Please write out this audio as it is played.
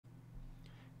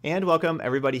And welcome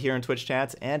everybody here in Twitch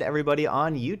chats and everybody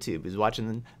on YouTube who's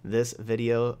watching this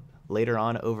video later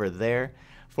on over there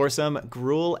for some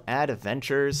Gruul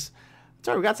Adventures.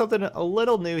 Sorry, we got something a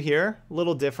little new here, a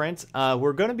little different.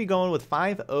 We're going to be going with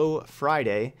 5-0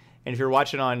 Friday. And if you're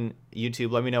watching on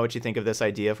YouTube, let me know what you think of this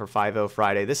idea for 5-0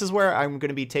 Friday. This is where I'm going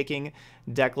to be taking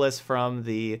Decklist from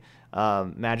the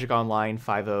Magic Online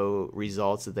 5-0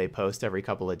 results that they post every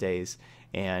couple of days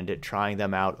and trying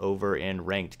them out over in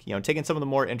ranked. You know, taking some of the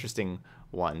more interesting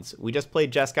ones. We just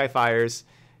played Jeskai Fires.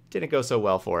 Didn't go so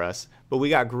well for us. But we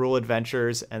got Gruul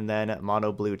Adventures and then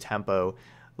Mono Blue Tempo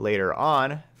later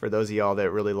on. For those of y'all that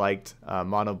really liked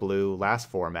Mono Blue last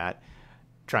format,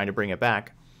 trying to bring it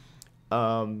back.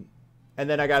 And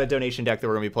then I got a donation deck that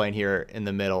we're gonna be playing here in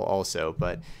the middle also.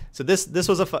 But so this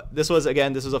was a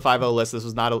 5-0 list. This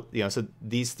was not a, so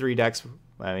these three decks,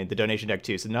 I mean the donation deck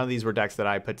too. So none of these were decks that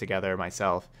I put together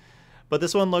myself. But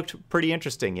this one looked pretty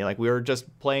interesting. You know, like we were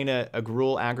just playing a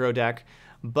Gruul aggro deck,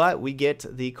 but we get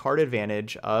the card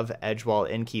advantage of Edgewall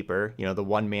Innkeeper. You know, the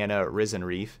 1-mana Risen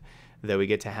Reef that we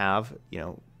get to have. You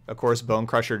know, of course, Bone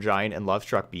Crusher Giant and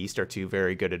Lovestruck Beast are two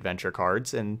very good adventure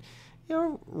cards, and you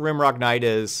know, Rimrock Knight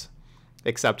is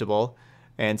acceptable,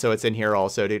 and so it's in here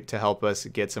also to help us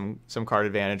get some card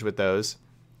advantage with those.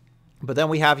 But then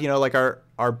we have, you know, like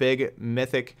our big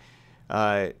mythic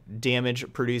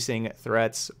damage producing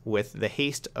threats with the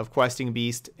haste of Questing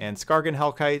Beast and Skargan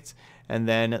Hellkite, and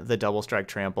then the double strike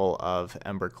trample of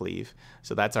Embercleave.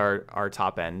 So that's our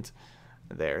top end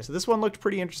there. So this one looked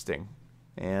pretty interesting,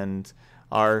 and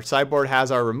our sideboard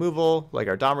has our removal, like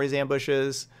our Domri's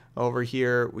ambushes. Over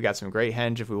here, we got some great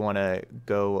henge if we want to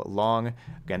go long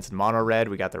against mono red.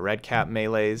 We got the red cap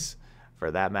melees for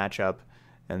that matchup,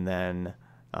 and then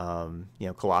you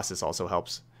know, Colossus also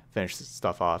helps finish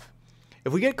stuff off.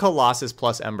 If we get Colossus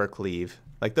plus Embercleave,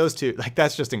 like those two, like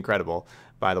that's just incredible.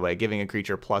 By the way, giving a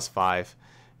creature +5,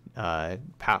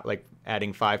 like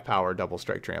adding 5 power double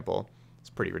strike trample, it's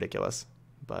pretty ridiculous.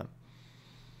 But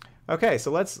okay,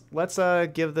 so let's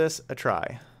give this a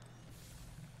try.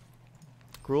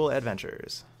 Gruul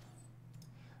Adventures.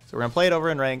 So we're gonna play it over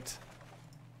in ranked.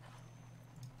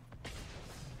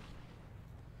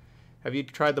 Have you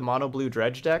tried the Mono Blue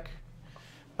Dredge deck?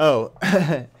 Oh,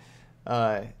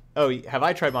 oh, have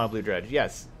I tried Mono Blue Dredge?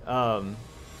 Yes. Yeah,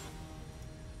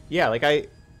 like I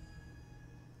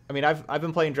mean, I've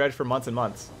been playing Dredge for months and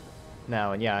months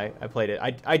now, and yeah, I played it.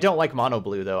 I don't like Mono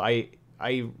Blue though. You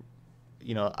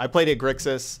know, I played it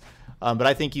Grixis, but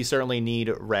I think you certainly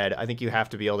need red. I think you have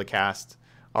to be able to cast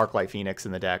Arclight Phoenix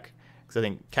in the deck, because I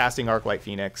think casting Arclight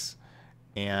Phoenix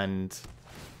and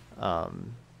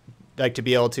like to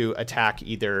be able to attack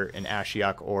either an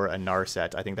Ashiok or a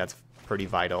Narset, I think that's pretty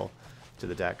vital to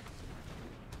the deck.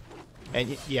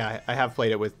 And yeah, I have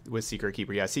played it with Secret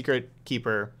Keeper. Yeah, Secret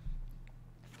Keeper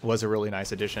was a really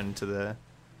nice addition to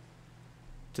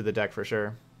the deck for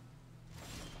sure.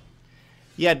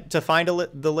 Yeah, to find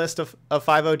the list of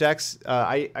 5-0 decks,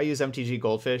 I use MTG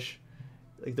Goldfish.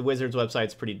 Like the Wizards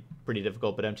website's pretty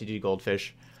difficult, but MTG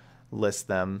Goldfish lists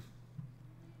them.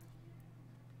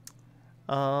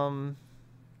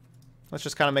 Let's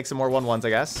just kind of make some more 1/1s,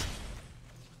 I guess.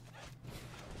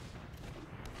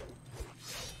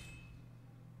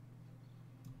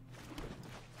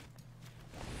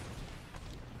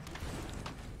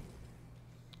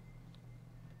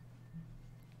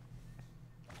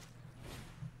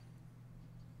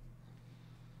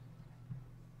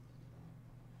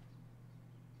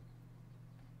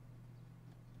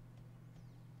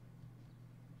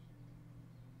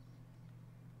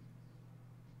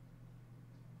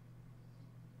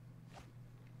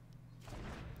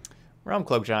 Realm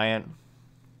Cloak Giant.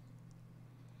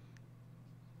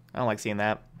 I don't like seeing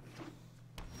that.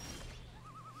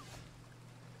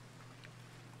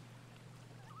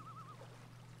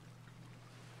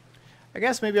 I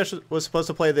guess maybe I was supposed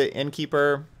to play the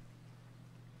Innkeeper.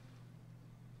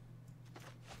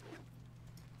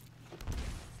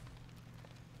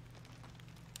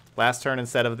 Last turn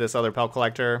instead of this other Pelt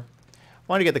Collector.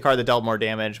 Wanted to get the card that dealt more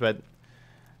damage, but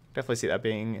definitely see that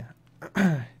being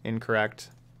incorrect.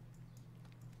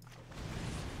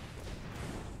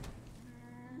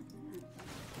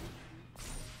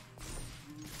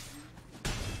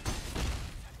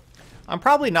 I'm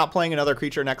probably not playing another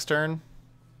creature next turn.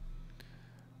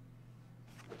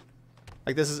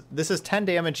 Like this is 10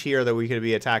 damage here that we could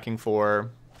be attacking for.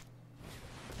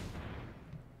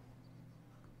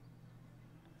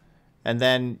 And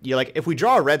then you like if we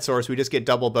draw a red source, we just get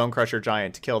double Bone Crusher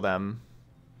Giant to kill them.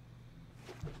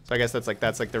 So I guess that's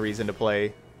like the reason to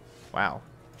play. Wow.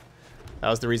 That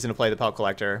was the reason to play the Pelt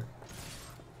Collector.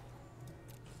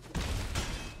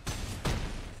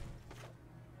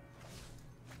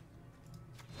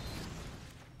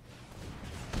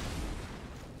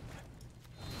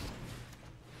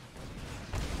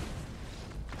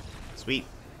 Sweet.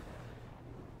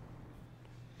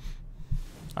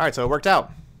 Alright, so it worked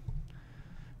out.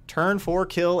 Turn 4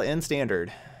 kill in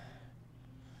standard.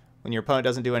 When your opponent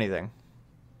doesn't do anything.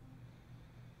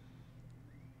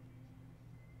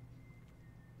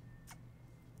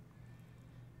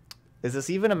 Is this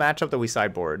even a matchup that we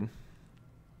sideboard?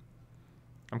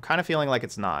 I'm kind of feeling like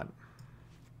it's not.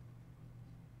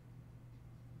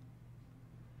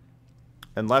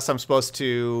 Unless I'm supposed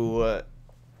to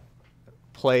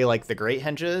play like the Great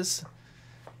Henges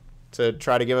to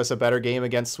try to give us a better game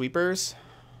against sweepers.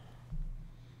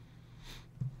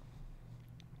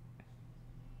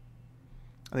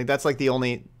 I think that's like the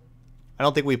only... I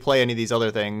don't think we play any of these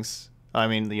other things. I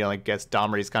mean, you know, like, I guess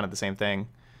Domri is kind of the same thing.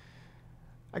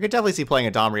 I could definitely see playing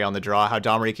a Domri on the draw. How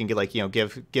Domri can get, like, you know,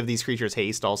 give these creatures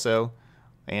haste also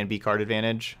and be card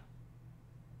advantage.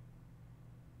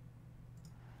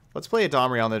 Let's play a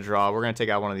Domri on the draw. We're going to take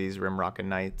out one of these Rimrock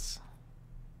Knights.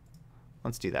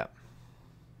 Let's do that.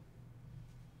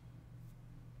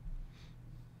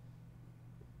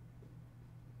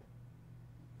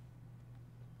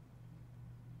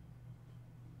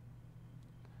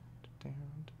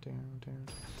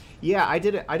 Yeah, I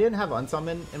didn't have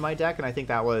Unsummon in my deck, and I think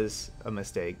that was a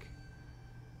mistake.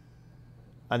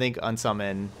 I think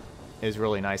Unsummon is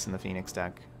really nice in the Phoenix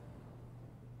deck.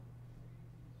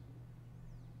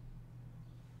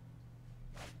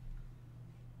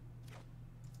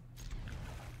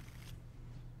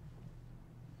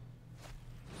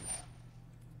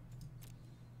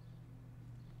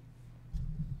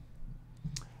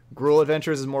 Gruul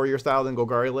Adventures is more your style than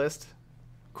Golgari List.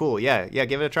 Cool, yeah,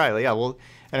 give it a try. Yeah,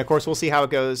 and of course we'll see how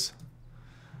it goes.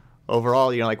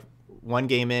 Overall, you know, like, one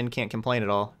game in, can't complain at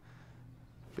all.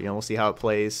 But, you know, we'll see how it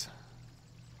plays.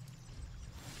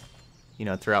 You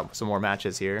know, throughout some more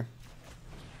matches here.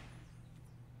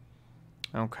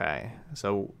 Okay,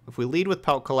 so if we lead with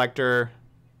Pelt Collector,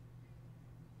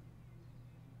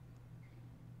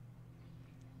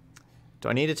 do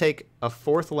I need to take a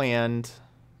 4th land?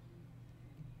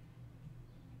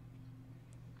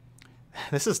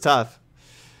 This is tough.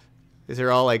 These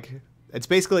are all like, it's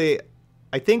basically,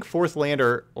 I think 4th land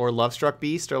or Lovestruck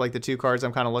Beast are like the 2 cards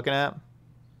I'm kind of looking at.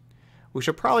 We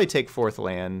should probably take 4th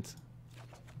land.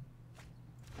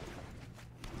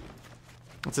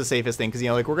 It's the safest thing because, you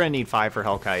know, like, we're going to need 5 for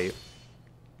Hellkite.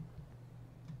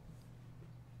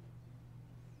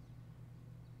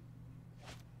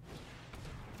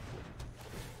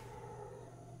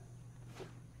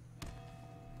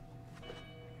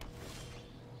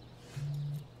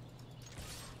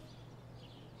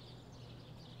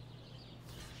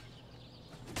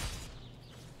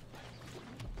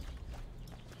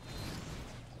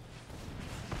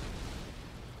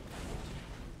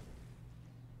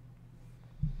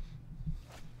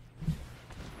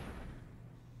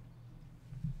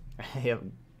 Yep.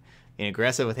 And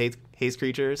aggressive with haste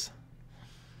creatures.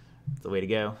 That's the way to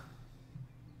go.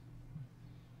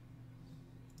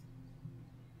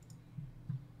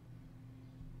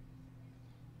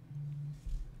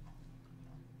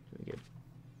 We get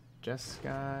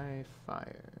Jeskai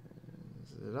fires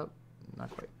it up.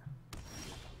 Not quite.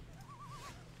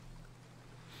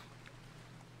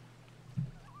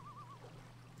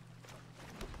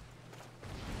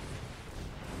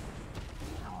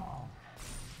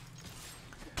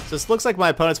 So this looks like my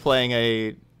opponent's playing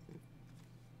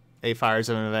a Fires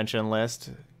of Invention list.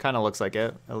 Kind of looks like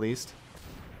it, at least.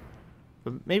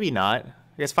 But maybe not. I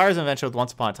guess Fires of Invention with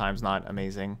Once Upon a Time is not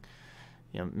amazing.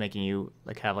 You know, making you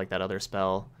like have like that other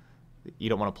spell. You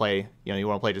don't want to play, you know, you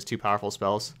want to play just 2 powerful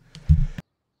spells.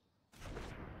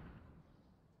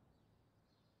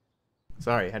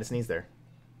 Sorry, I had to sneeze there.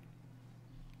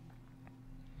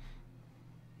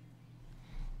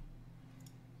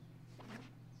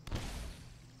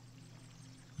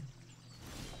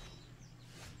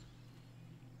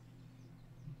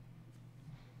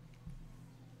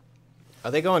 Are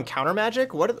they going counter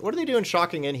magic? What are they doing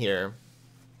shocking in here?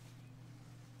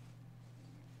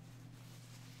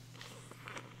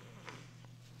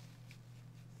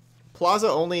 Plaza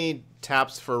only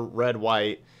taps for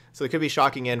red-white, so they could be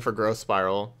shocking in for Growth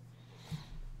Spiral.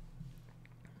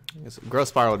 I guess Growth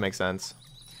Spiral would make sense.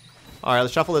 All right,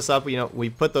 let's shuffle this up. You know, we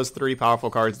put those 3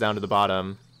 powerful cards down to the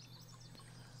bottom.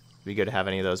 It'd be good to have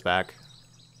any of those back.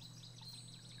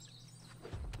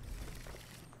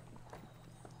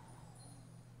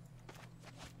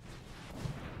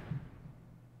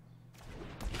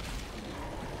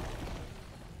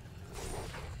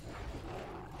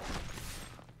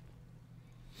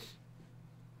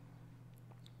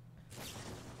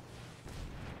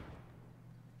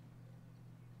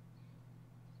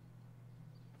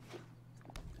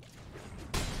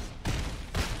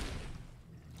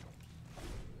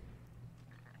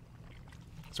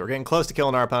 So we're getting close to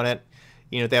killing our opponent.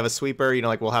 You know, if they have a sweeper, you know,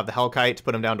 like we'll have the Hellkite to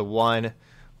put them down to 1.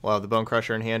 We'll have the Bone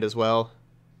Crusher in hand as well.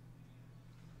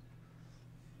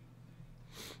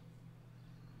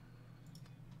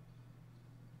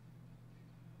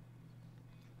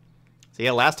 So yeah,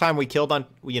 last time we killed on,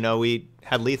 you know, we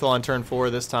had lethal on turn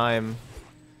 4. This time,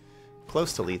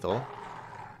 close to lethal.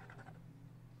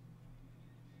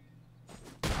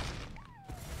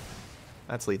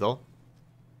 That's lethal.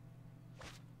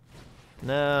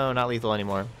 No, not lethal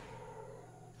anymore. It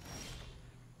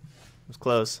was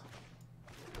close.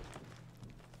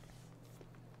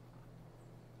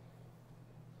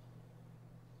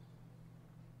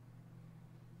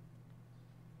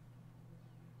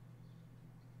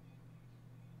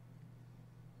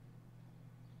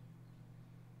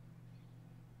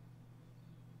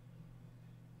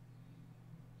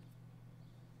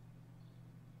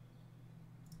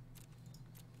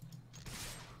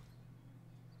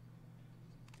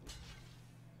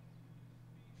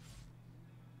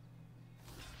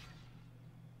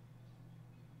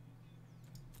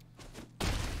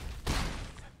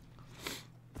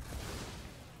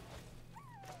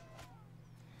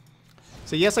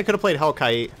 So yes, I could have played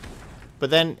Hellkite, but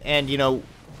then, and you know,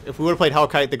 if we would have played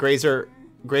Hellkite, the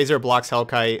Grazer blocks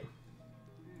Hellkite,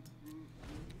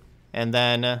 and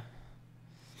then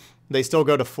they still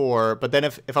go to 4. But then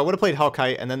if I would have played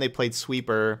Hellkite and then they played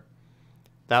Sweeper,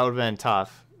 that would have been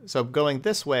tough. So going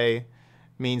this way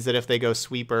means that if they go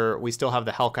Sweeper, we still have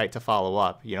the Hellkite to follow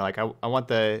up. You know, like I want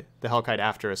the Hellkite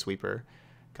after a Sweeper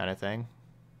kind of thing.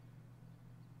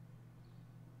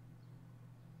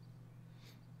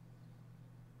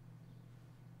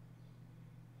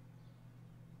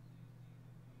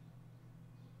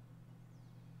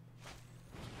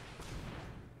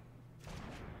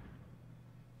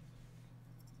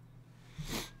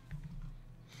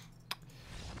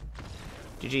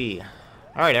 GG.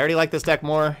 Alright, I already like this deck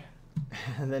more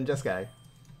than Jeskai.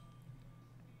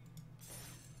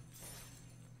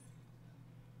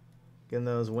 Getting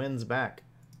those wins back.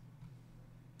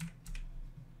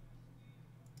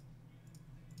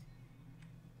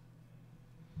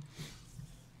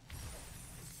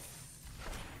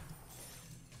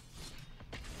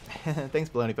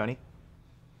 Thanks, Baloney Pony.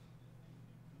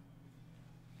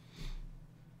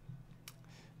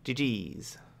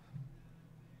 GG's.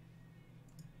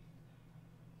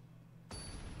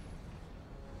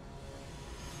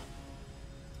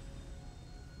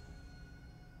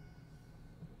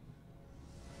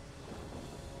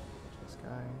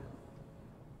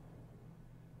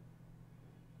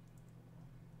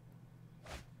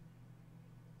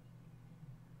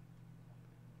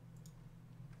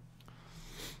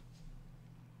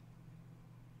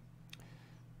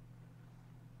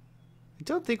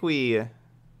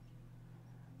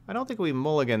 I don't think we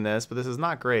mulligan this, but this is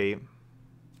not great.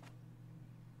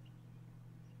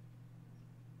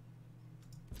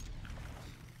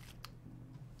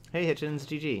 Hey Hitchens,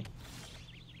 GG.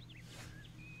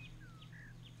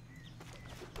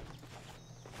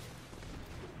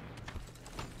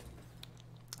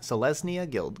 Selesnya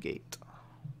Guildgate.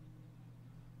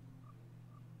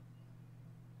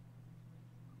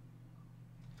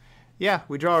 Yeah,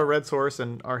 we draw a red source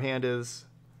and our hand is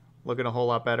looking a whole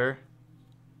lot better.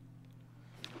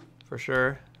 For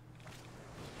sure.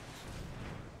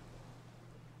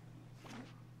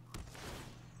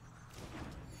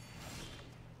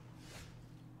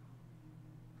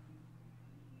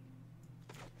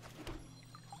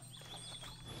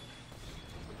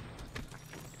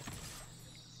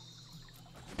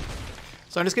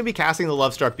 So I'm just going to be casting the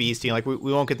Lovestruck Beast. You know, like we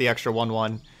won't get the extra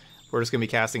 1/1. We're just going to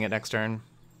be casting it next turn.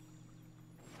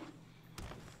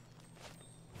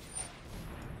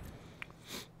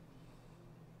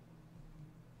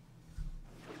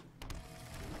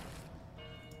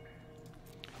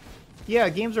 Yeah,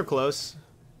 games are close.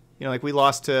 You know, like we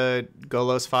lost to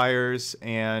Golos Fires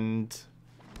and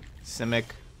Simic,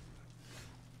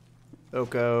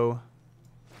 Oko,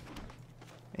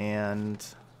 and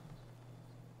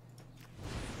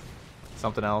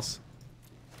something else.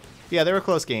 Yeah, they were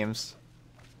close games.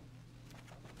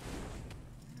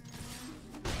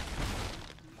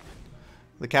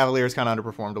 The Cavaliers kind of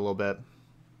underperformed a little bit.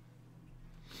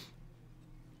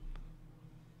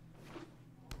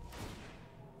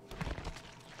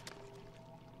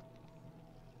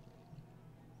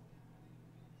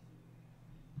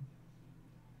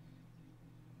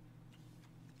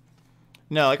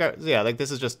 No, like yeah, like this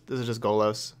is just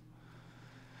Golos.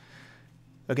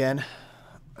 Again.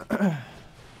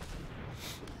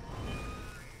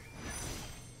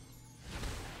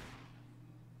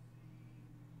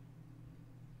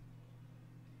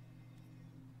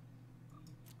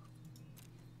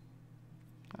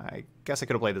 I guess I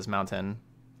could have played this mountain.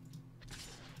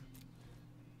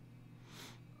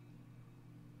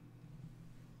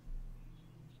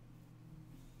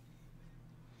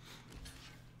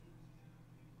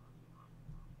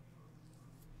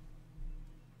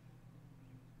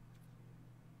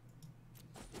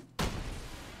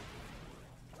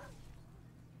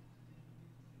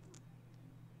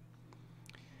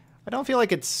 I don't feel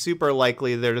like it's super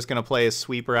likely they're just going to play a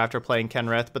sweeper after playing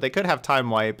Kenrith, but they could have time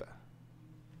wipe.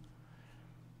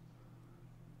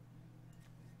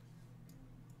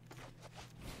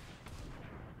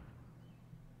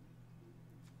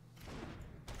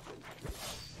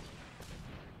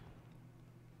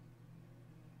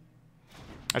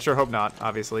 I sure hope not,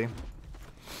 obviously.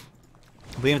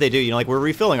 But even if they do, you know, like, we're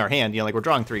refilling our hand. You know, like, we're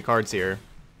drawing 3 cards here.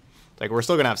 Like, we're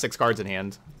still going to have 6 cards in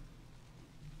hand.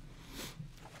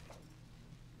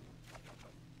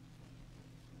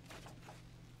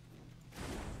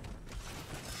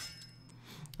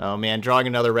 Oh man, drawing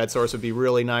another red source would be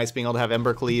really nice, being able to have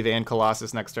Embercleave and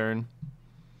Colossus next turn.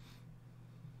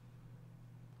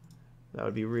 That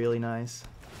would be really nice.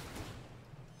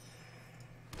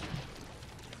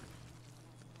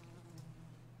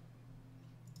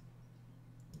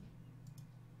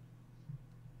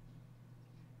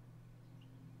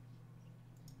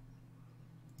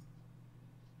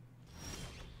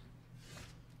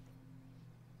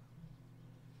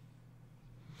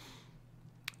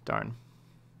 Darn.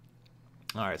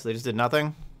 Alright, so they just did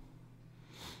nothing.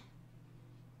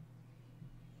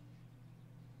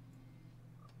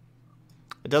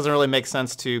 It doesn't really make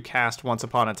sense to cast Once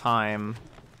Upon a Time.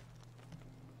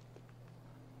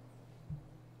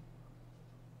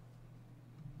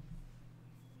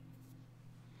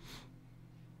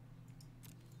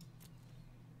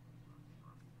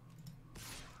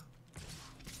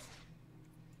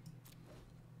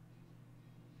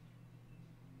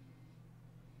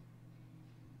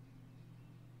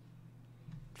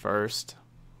 First.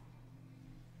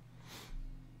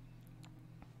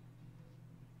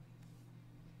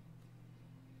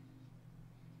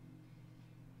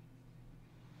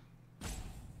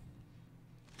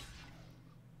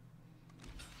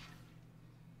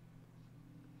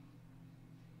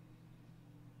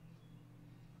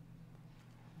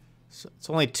 So it's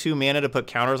only 2 mana to put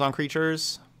counters on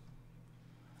creatures.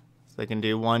 So they can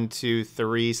do 1, 2,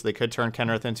 3, so they could turn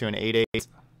Kenrith into an 8/8.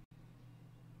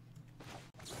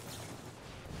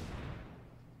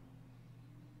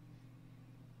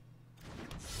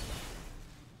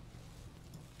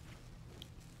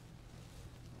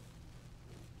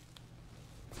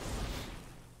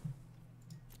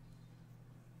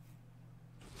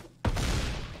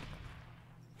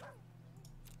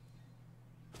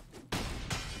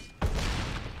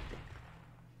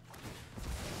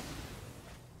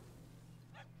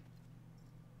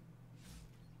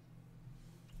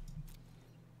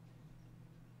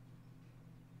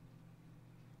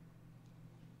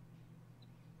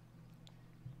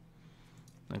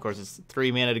 And of course, it's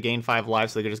 3 mana to gain 5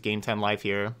 life, so they could just gain 10 life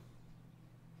here.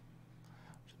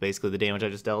 Which is basically the damage I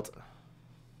just dealt.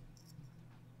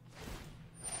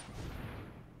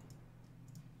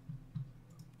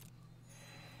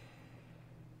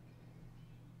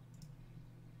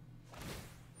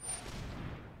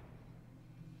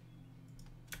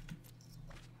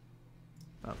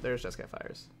 Oh, there's Jeskai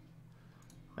Fires.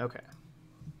 Okay.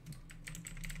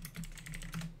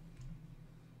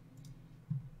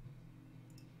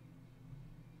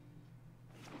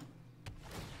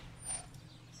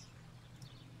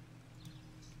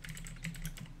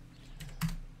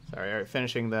 Sorry, all right,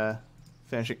 getting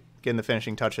the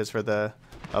finishing touches for the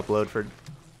upload for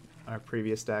our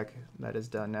previous deck. That is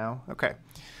done now. Okay,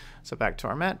 so back to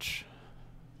our match.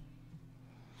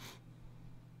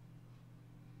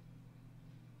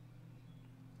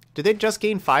 Did they just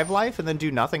gain 5 life and then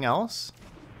do nothing else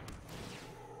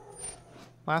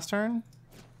last turn?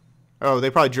 Oh, they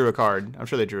probably drew a card. I'm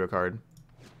sure they drew a card.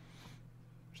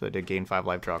 So they did gain 5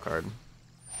 life, draw a card.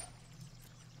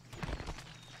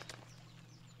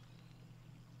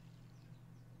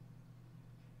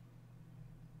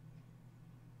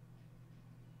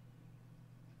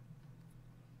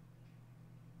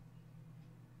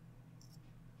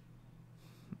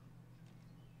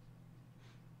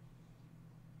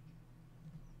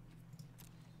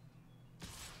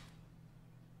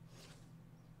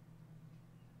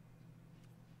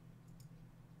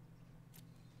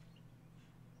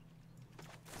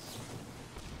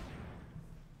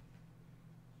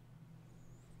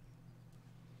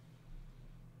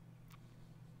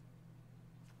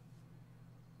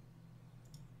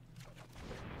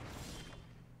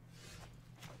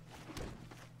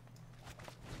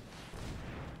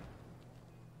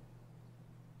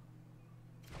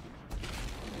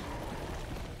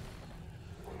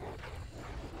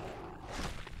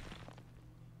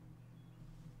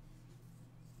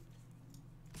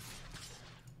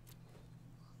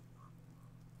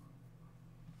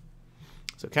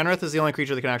 So Kenrith is the only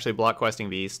creature that can actually block Questing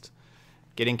Beast.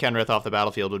 Getting Kenrith off the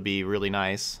battlefield would be really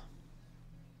nice.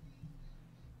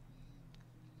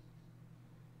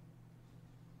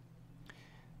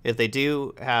 If they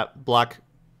do block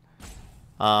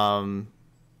Questing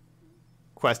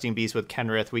Beast with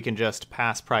Kenrith, we can just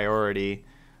pass priority,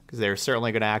 because they're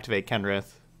certainly going to activate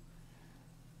Kenrith,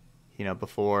 you know,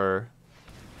 before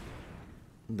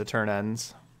the turn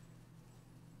ends.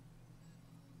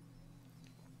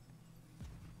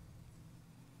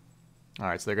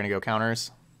 Alright, so they're going to go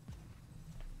counters.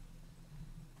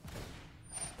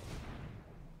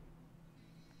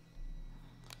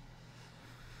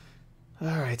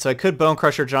 Alright, so I could Bone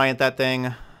Crusher Giant that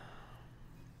thing.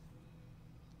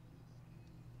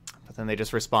 But then they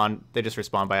just respond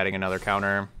by adding another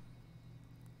counter.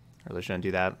 Or they shouldn't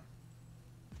do that.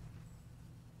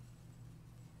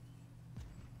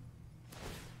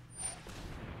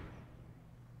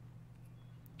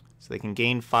 So they can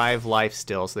gain 5 life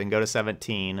still, so they can go to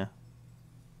 17.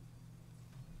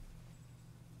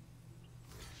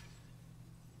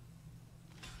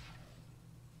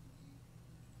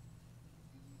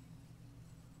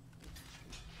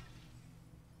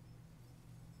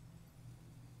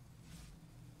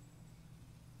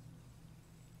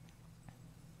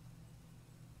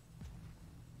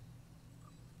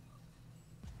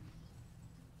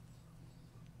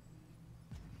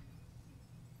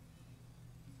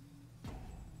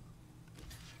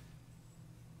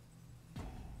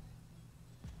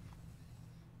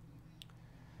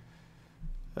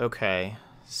 Okay,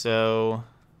 so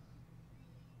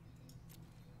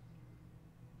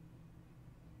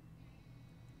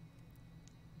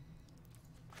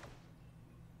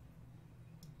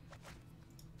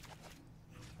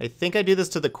I think I do this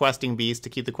to the Questing Beast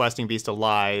to keep the Questing Beast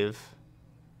alive.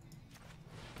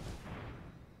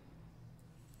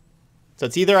 So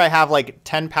it's either I have like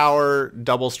 10 power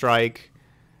double strike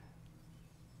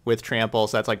with trample,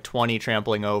 so that's like 20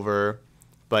 trampling over.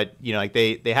 But, you know, like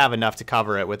they have enough to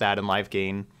cover it with that and life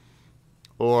gain.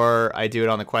 Or I do it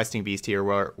on the Questing Beast here,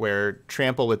 where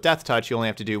trample with Death Touch, you only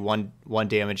have to do one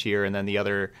damage here, and then the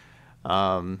other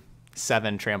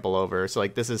 7 trample over. So,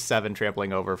 like, this is 7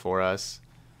 trampling over for us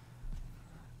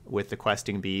with the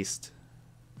Questing Beast.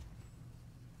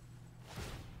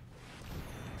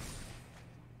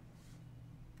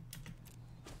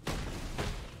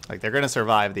 Like, they're going to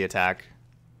survive the attack.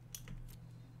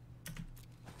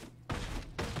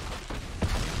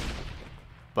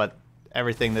 But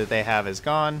everything that they have is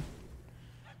gone.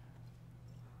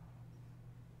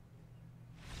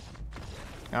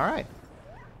 All right.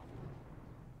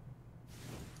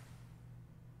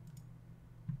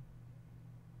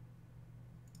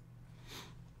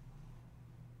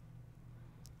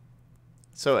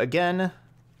 So again,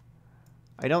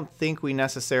 I don't think we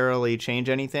necessarily change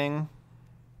anything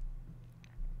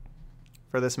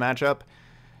for this matchup.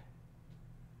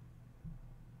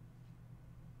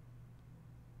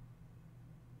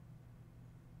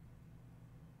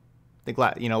 I think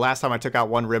last time I took out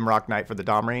 1 Rimrock Knight for the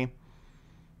Domri.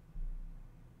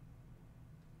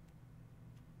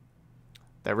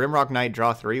 That Rimrock Knight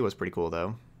draw 3 was pretty cool,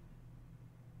 though.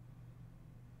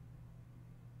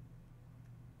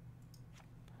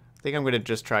 I think I'm going to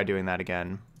just try doing that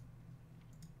again.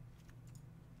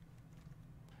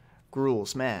 Gruul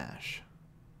Smash.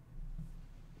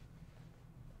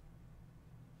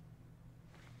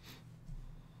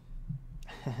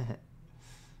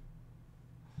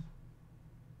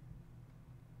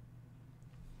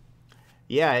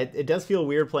 Yeah, it does feel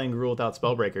weird playing Gruul without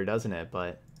Spellbreaker, doesn't it?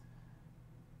 But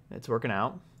it's working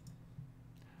out.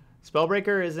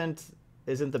 Spellbreaker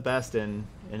isn't the best in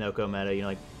Oko meta. You know,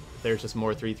 like there's just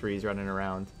more 3/3s running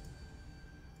around.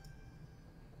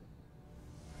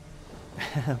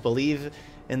 Believe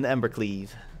in the Embercleave.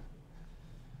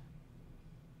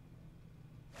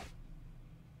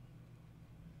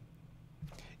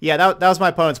 Yeah, that was my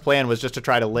opponent's plan, was just to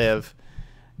try to live.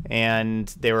 And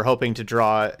they were hoping to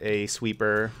draw a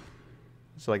sweeper.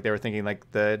 So like they were thinking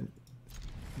like the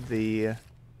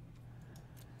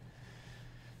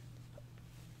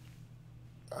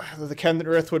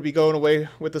Kenrith would be going away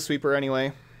with the sweeper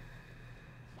anyway.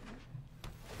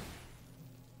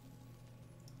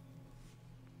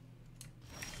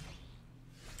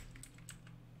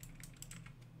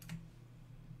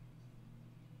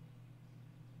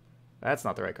 That's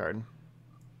not the right card.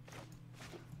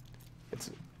 It's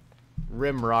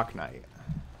Rimrock Knight.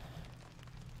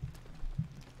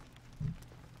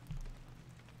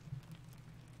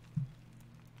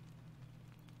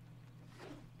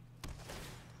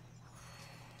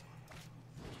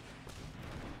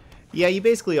 Yeah, you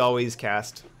basically always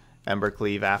cast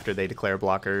Embercleave after they declare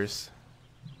blockers.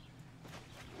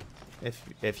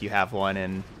 if you have one,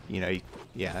 and you know,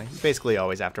 yeah, basically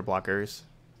always after blockers.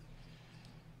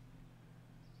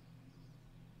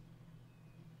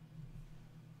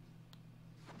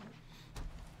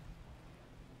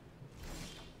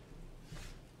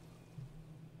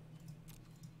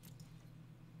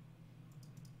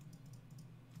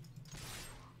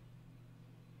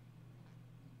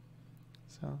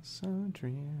 So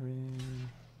dreary.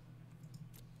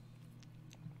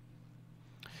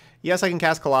 Yes, I can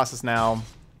cast Colossus now.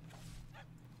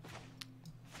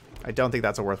 I don't think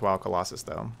that's a worthwhile Colossus,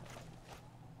 though.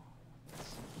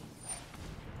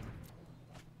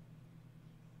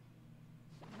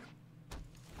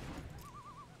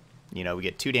 You know, we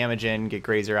get 2 damage in, get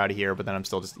Grazer out of here, but then I'm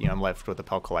still just, you know, I'm left with the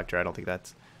Pelt Collector. I don't think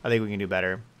that's... I think we can do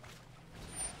better.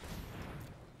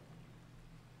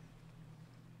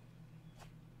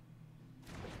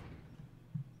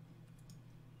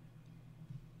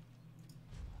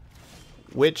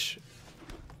 Which...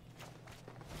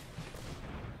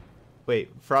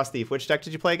 Wait, Frost Thief, which deck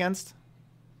did you play against?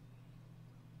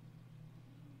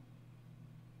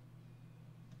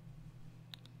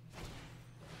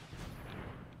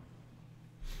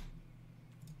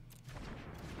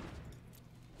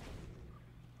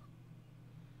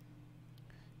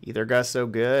 Either guy's so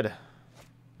good.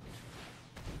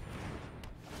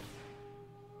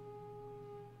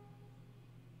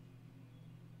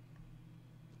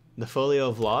 The Folio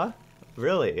of Law?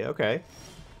 Really? Okay.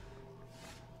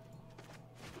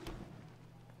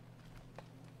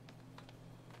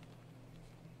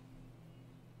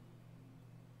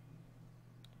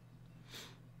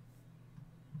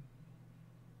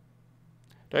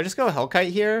 Do I just go Hellkite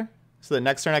here? So that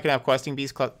next turn I can have Questing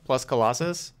Beast plus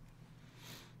Colossus?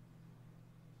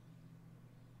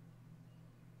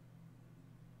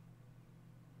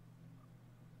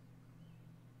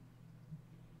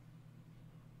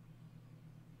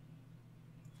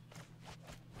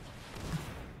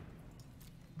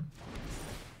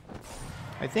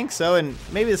 I think so, and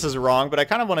maybe this is wrong, but I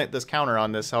kind of want this counter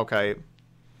on this Hellkite.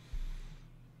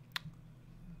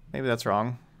 Maybe that's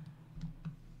wrong.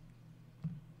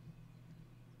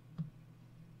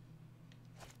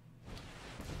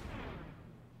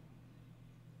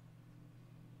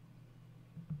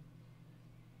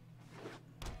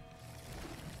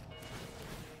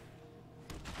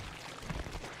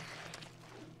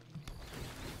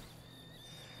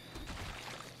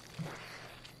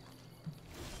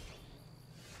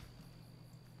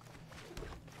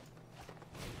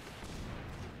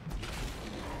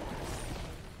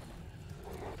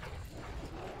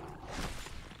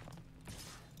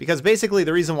 Because basically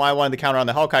the reason why I wanted the counter on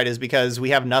the Hellkite is because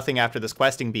we have nothing after this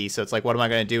Questing Beast, so it's like, what am I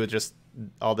going to do with just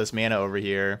all this mana over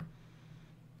here?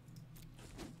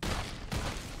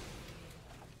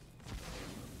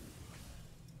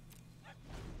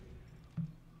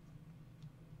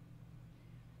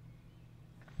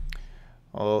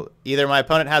 Well, either my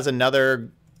opponent has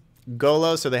another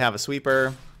Golos or they have a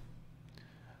sweeper.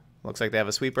 Looks like they have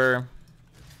a sweeper.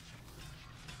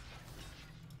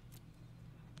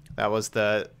 That was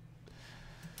the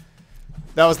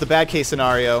bad case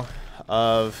scenario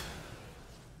of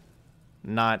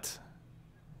not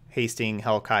hasting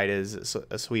Hellkite as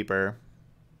a sweeper.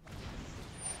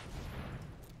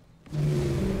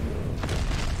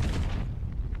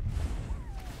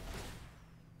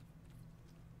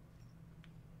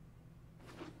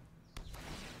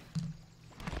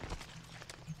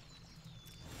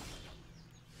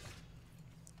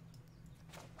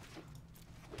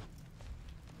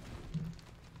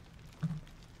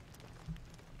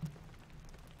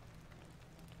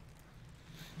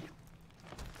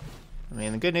 I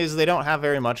mean, the good news is they don't have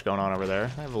very much going on over there.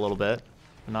 They have a little bit,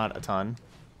 but not a ton.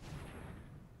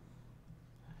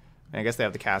 I guess they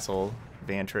have the Castle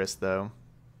Vantress, though.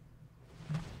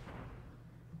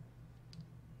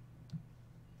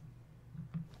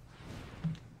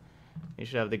 You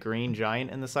should have the Green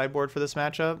Giant in the sideboard for this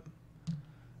matchup.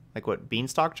 Like what,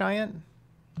 Beanstalk Giant?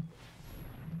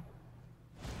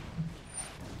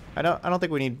 I don't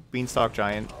think we need Beanstalk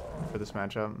Giant for this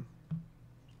matchup.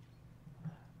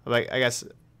 Like, I guess,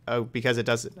 oh, because it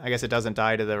doesn't. I guess it doesn't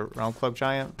die to the Realm Cloak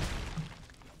Giant.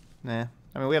 Nah,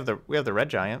 I mean we have the Red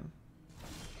Giant.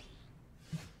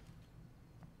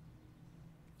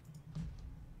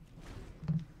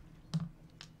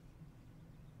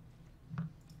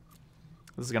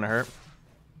 This is gonna hurt.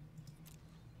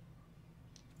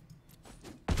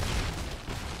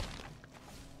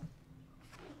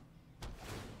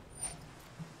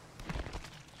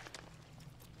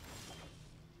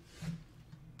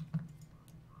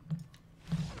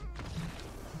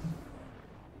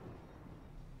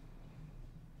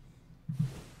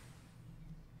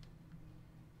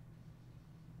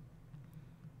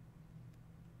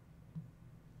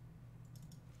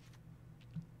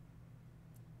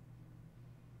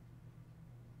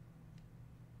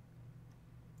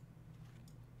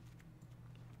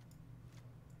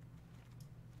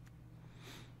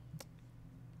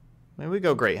 Maybe we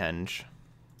go Great Henge.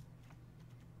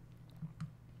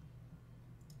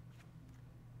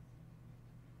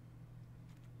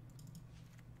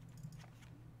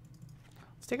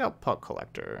 Let's take out Puck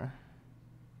Collector.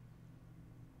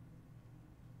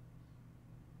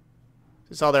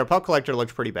 You saw there, Puck Collector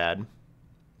looked pretty bad.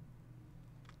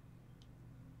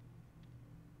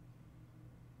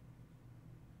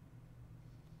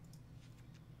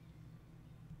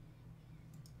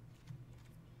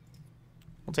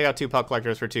 We'll take out 2 Puck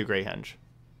Collectors for 2 Great Henge.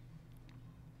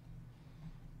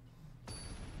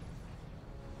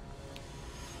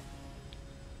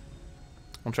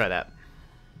 We'll try that.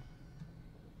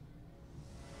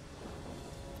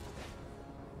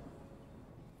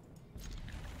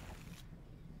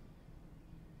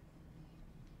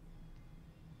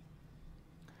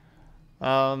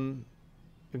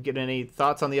 Get any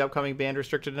thoughts on the upcoming band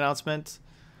restricted announcement?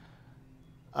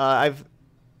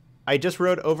 I just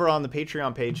wrote over on the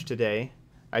Patreon page today.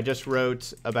 I just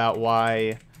wrote about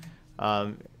why,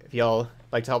 if y'all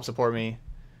like to help support me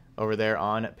over there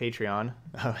on Patreon.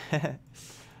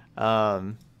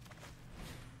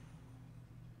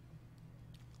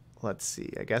 Let's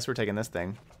see. I guess we're taking this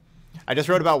thing. I just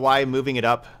wrote about why moving it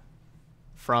up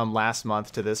from last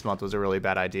month to this month was a really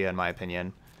bad idea, in my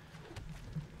opinion.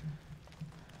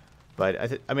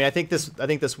 But I think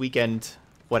this weekend,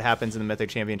 what happens in the Mythic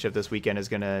Championship this weekend is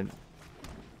gonna,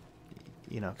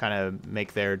 you know, kind of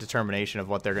make their determination of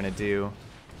what they're gonna do,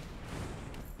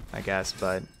 I guess.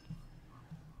 But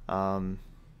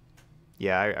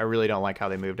yeah, I really don't like how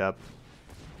they moved up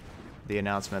the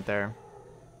announcement there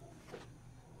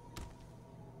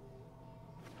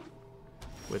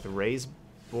with Raise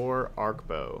Bore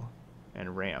Arcbow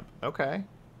and Ramp. Okay,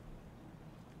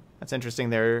 that's interesting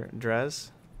there, Drez.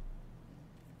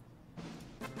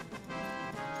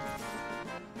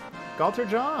 Galter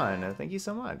John, thank you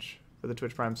so much for the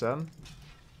Twitch Prime sub.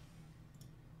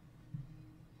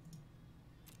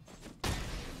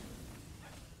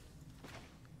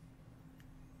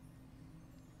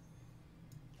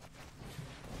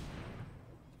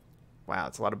 Wow,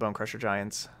 it's a lot of Bone Crusher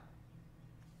Giants.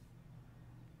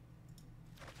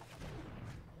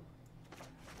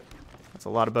 That's a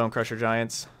lot of Bone Crusher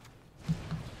Giants.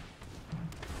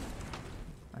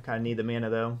 I kind of need the mana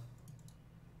though.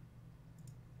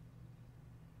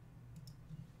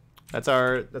 That's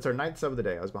our 9th sub of the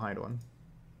day. I was behind one.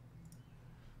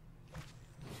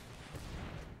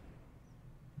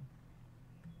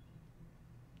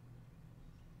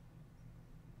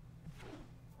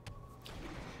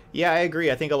 Yeah, I agree.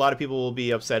 I think a lot of people will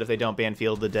be upset if they don't ban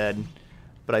Field of the Dead,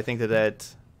 but I think that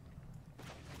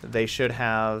they should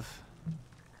have.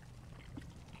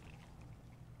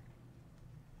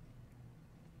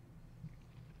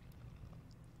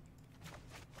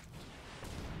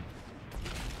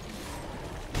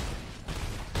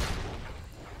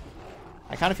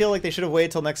 I kind of feel like they should have waited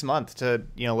till next month to,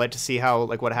 you know, to see how,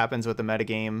 like, what happens with the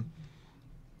metagame.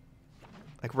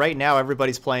 Like, right now,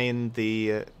 everybody's playing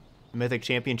the Mythic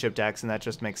Championship decks, and that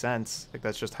just makes sense. Like,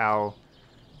 that's just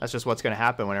what's going to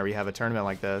happen whenever you have a tournament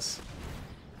like this.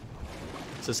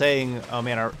 So saying, oh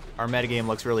man, our metagame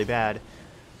looks really bad.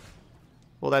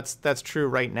 Well, that's true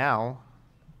right now.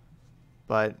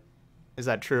 But is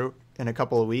that true in a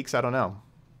couple of weeks? I don't know.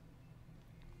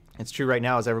 It's true right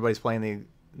now as everybody's playing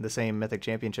the same Mythic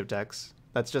Championship decks.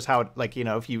 That's just how, like, you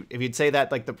know, if you'd say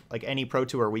that like any Pro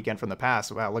Tour weekend from the past,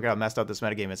 wow, look how messed up this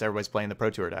metagame is. Everybody's playing the Pro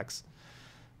Tour decks.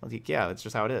 Like, yeah, that's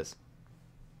just how it is.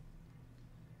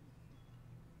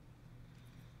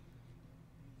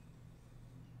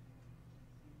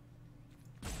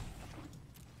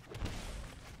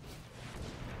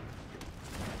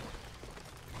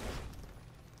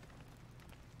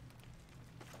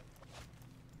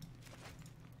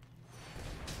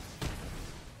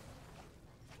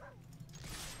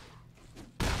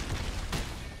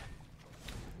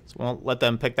 Won't let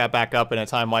them pick that back up in a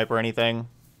time wipe or anything.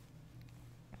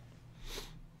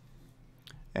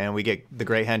 And we get the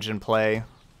Great Henge in play.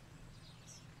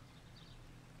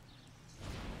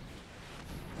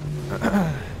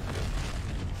 So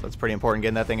it's pretty important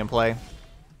getting that thing in play.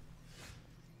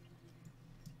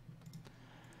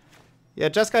 Yeah,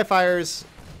 Jeskai Fires,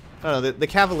 I don't know, the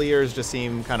Cavaliers just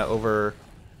seem kind of over.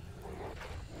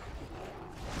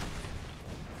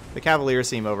 The Cavaliers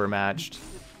seem overmatched.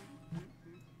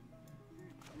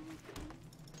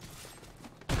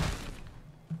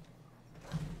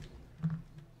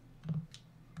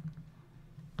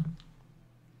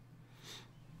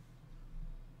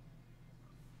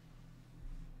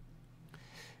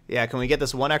 Yeah, can we get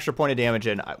this one extra point of damage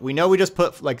in? We know we just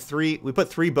put like three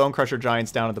Bone Crusher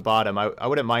Giants down at the bottom. I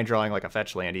wouldn't mind drawing like a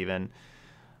fetch land even.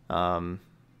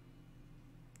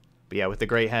 But yeah, with the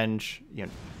Great Henge, you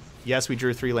know, yes, we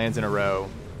drew 3 lands in a row,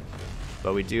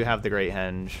 but we do have the Great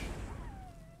Henge.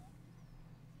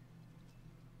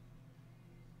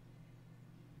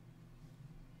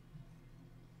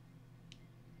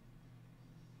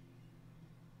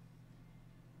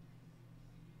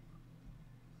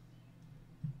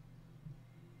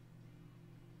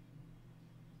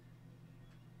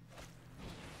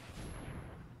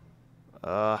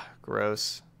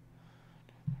 Gross.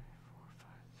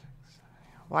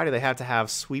 Why do they have to have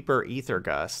Sweeper Ether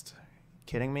Gust?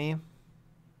 Kidding me?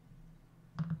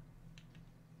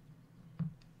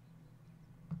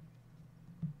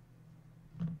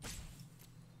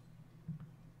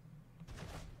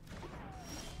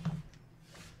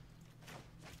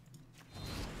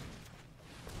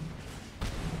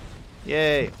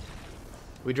 Yay.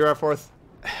 We drew our 4th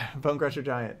Bone Crusher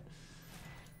Giant.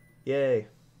 Yay.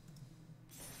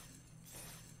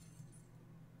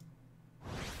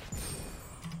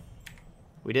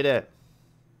 We did it.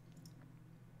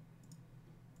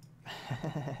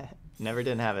 Never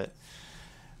didn't have it.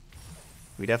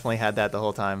 We definitely had that the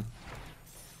whole time.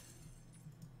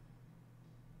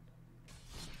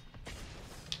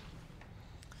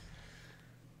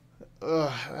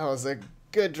 Ugh, that was a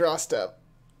good draw step.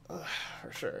 Ugh,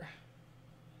 for sure.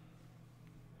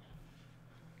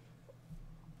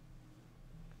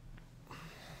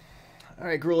 All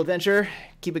right, Gruul Adventure,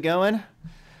 keep it going.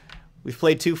 We've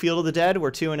played 2 Field of the Dead. We're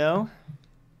 2-0.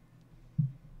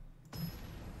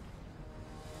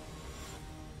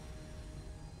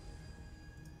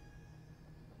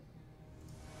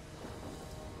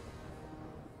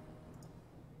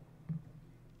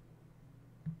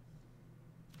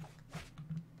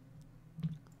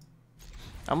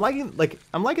 I'm liking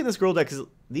this Gruul deck because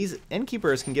these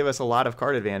Innkeepers can give us a lot of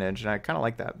card advantage, and I kind of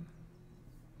like that.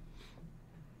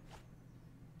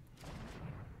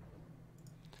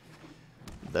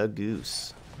 The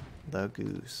goose. The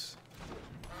goose.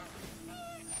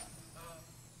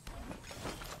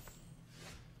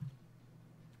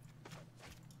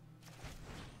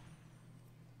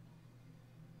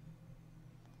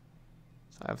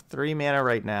 So I have 3 mana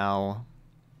right now.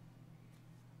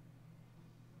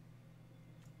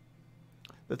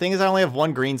 The thing is, I only have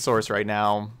 1 green source right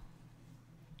now.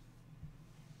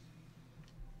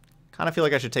 Kind of feel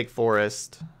like I should take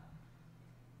Forest.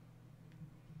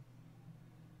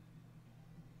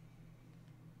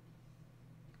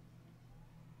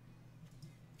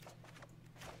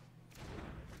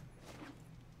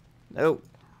 Nope.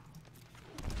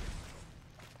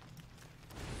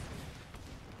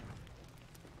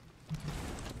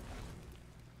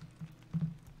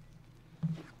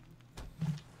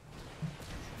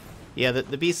 Yeah,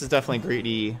 the beast is definitely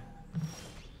greedy.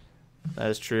 That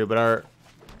is true, but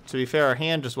to be fair, our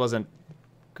hand just wasn't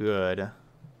good.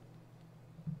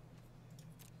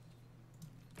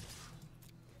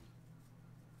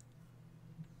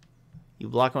 You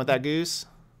blocking with that goose?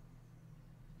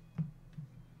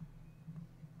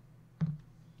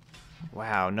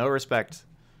 Wow, no respect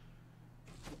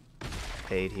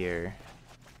paid here.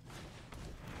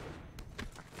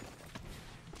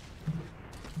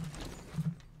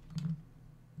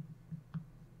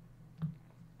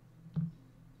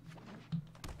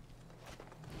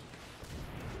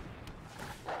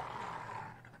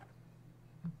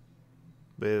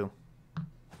 Boo.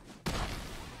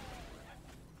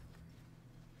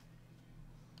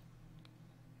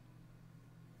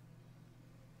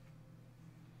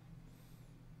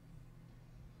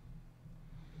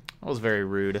 That was very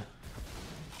rude. It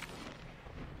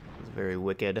was very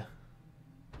wicked.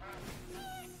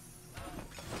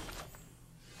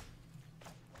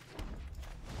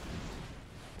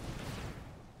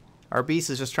 Our beast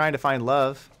is just trying to find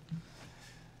love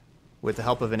with the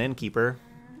help of an innkeeper.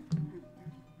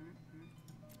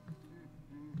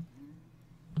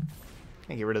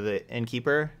 Can't get rid of the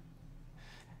innkeeper.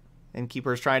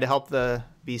 Innkeeper is trying to help the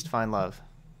beast find love.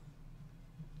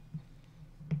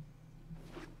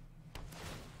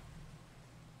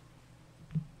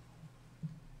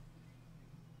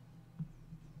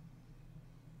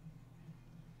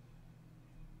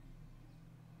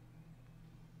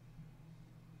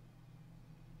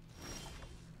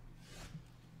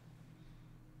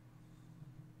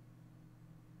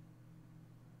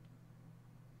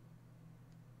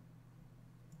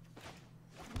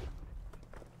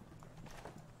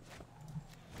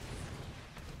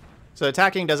 So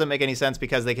attacking doesn't make any sense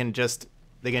because they can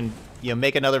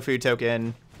make another food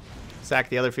token, sack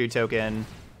the other food token.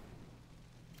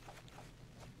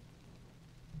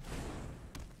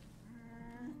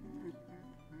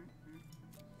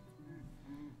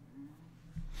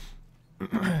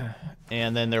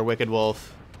 And then their Wicked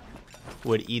Wolf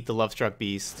would eat the Lovestruck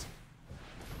Beast.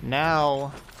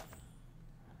 Now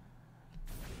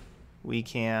we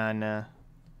can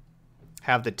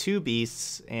have the 2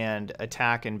 beasts and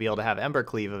attack and be able to have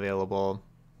Embercleave available.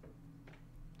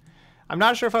 I'm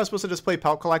not sure if I was supposed to just play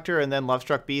Pelt Collector and then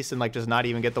Lovestruck Beast and like just not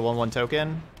even get the 1/1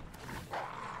 token.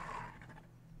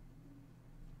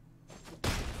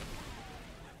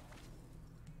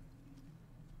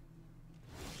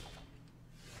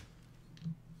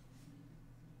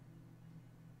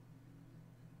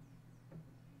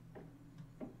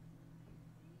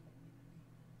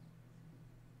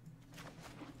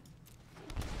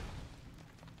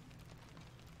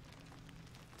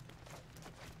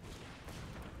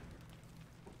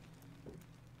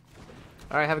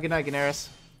 All right, have a good night, Ganaris.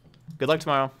 Good luck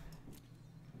tomorrow.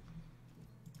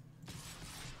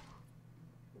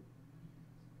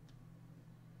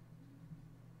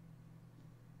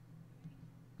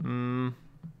 No,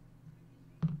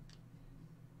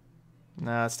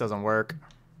 this doesn't work.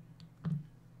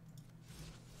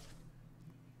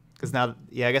 Because now,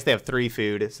 yeah, I guess they have 3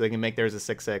 food, so they can make theirs a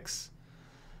 6/6.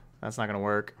 That's not going to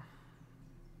work.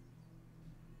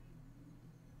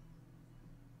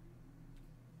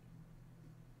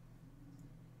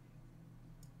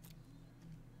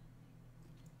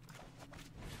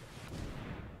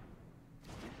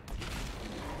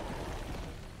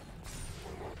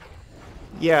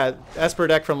 Yeah, Esper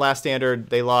deck from last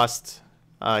standard, they lost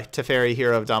Teferi,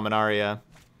 Hero of Dominaria.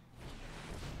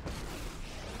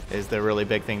 Is the really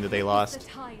big thing that they lost.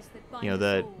 You know,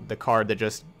 the card that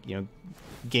just, you know,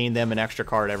 gained them an extra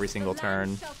card every single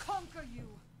turn.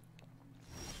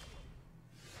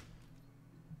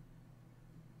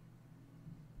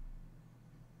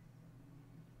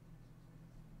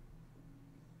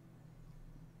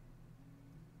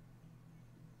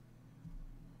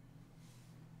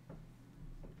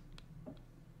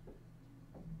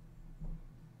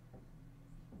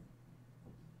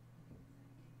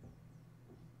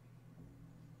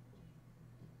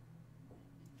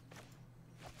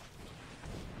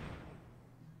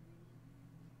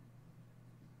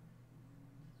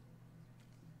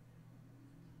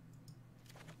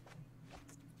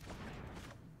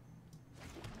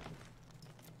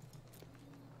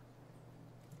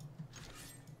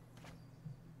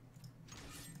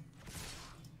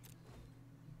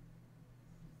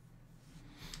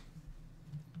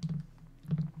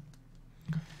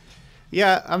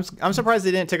 Yeah, I'm surprised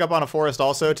they didn't tick up on a forest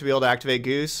also to be able to activate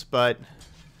Goose, but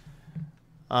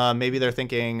maybe they're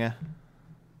thinking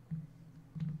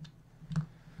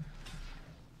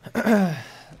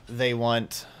they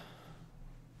want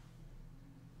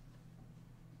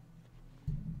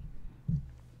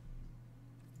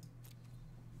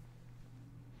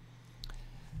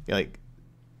like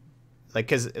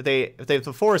because if they have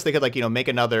the forest, they could like, you know, make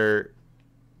another.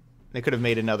 They could have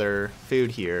made another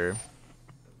food here.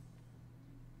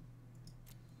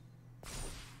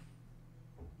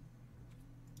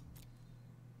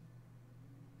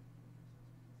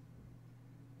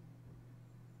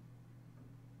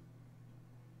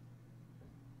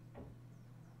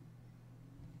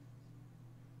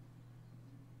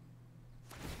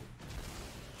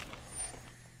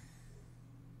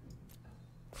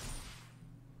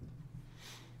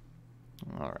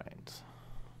 All right.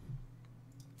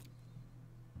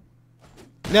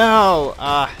 No!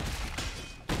 All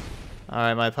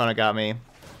right, my opponent got me.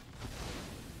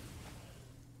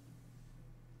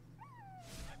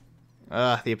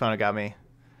 The opponent got me.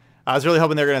 I was really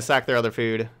hoping they were going to sack their other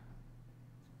food.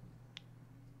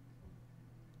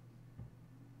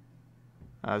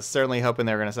 I was certainly hoping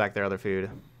they were going to sack their other food.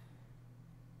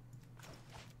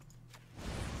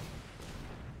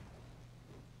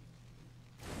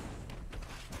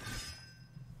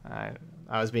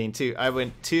 I was being too. I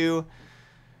went too.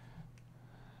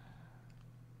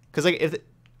 Because like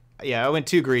I went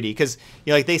too greedy. Because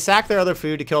you know, like they sack their other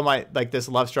food to kill my this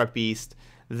Lovestruck Beast.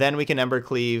 Then we can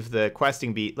Embercleave the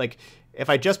Questing Beast. Like if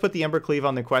I just put the Embercleave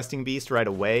on the Questing Beast right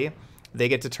away, they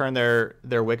get to turn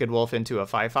their Wicked Wolf into a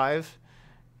 5/5,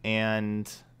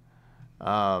 and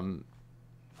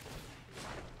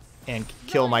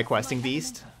kill my Questing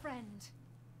Beast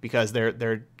because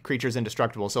their creature's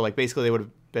indestructible. So like basically they would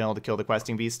have been able to kill the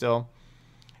Questing Beast still.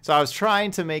 So I was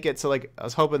trying to make it so like I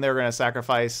was hoping they were going to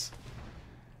sacrifice,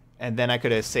 and then I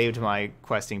could have saved my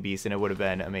Questing Beast and it would have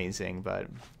been amazing, but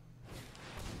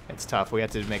it's tough. We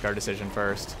have to make our decision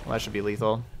first. Well, that should be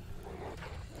lethal.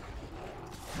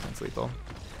 That's lethal.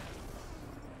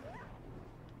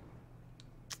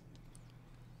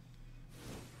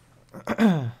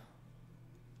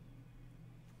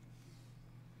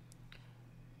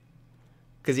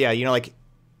 Because yeah, you know, like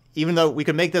even though we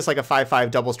could make this like a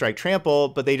 5/5 double strike trample,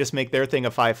 but they just make their thing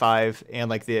a 5/5, and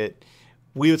like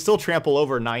we would still trample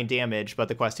over 9 damage, but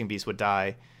the questing beast would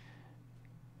die.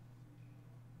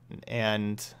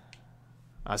 And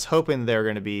I was hoping they were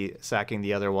going to be sacking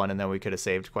the other one, and then we could have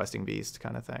saved questing beast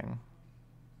kind of thing.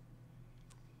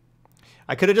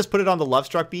 I could have just put it on the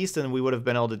Lovestruck Beast, and we would have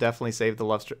been able to definitely save the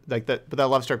Lovestruck. Like that, but that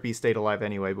Lovestruck Beast stayed alive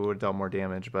anyway, but would have dealt more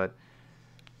damage. But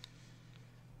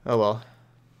oh well.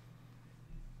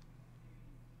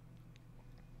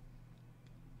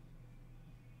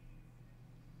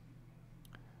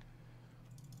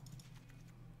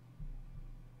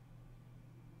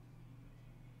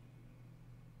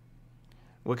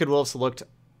 Wicked Wolves looked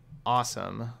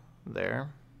awesome there.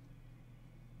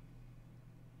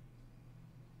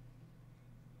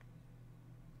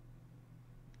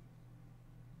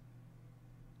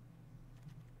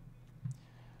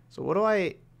 So what do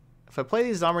if I play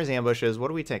these Zombies ambushes, what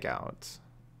do we take out?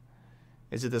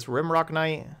 Is it this Rimrock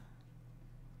Knight?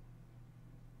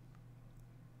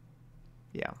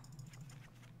 Yeah.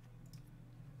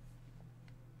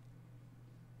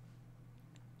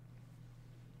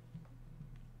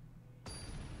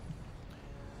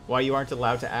 Why you aren't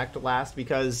allowed to act last?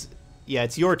 Because, yeah,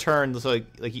 it's your turn. So,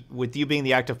 like with you being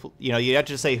the active, you know, you have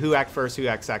to say who act first, who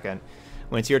act second.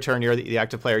 When it's your turn, you're the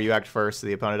active player, you act first, so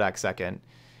the opponent acts second.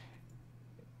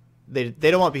 They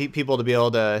don't want people to be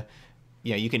able to,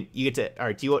 you know, you get to, all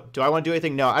right, do I want to do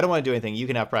anything? No, I don't want to do anything. You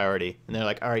can have priority. And they're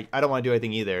like, all right, I don't want to do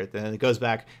anything either. Then it goes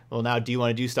back, well, now do you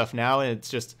want to do stuff now? And it's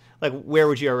just like, where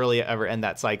would you really ever end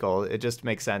that cycle? It just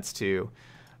makes sense to,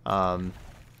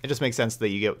 it just makes sense that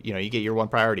you get your one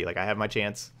priority. Like, I have my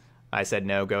chance. I said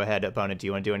no, go ahead, opponent, do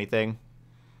you want to do anything?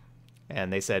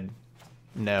 And they said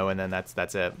no, and then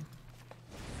that's it.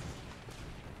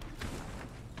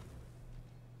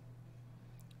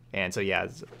 And so, yeah,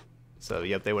 so,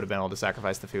 yep, they would have been able to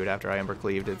sacrifice the food after I Ember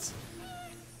Cleaved. It's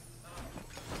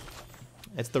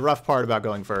the rough part about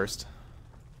going first.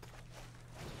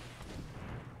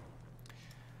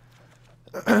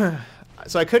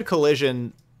 So I could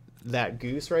collision that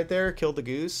goose right there, kill the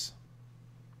goose.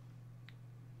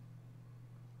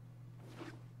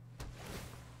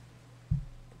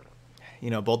 You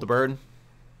know, bolt the bird.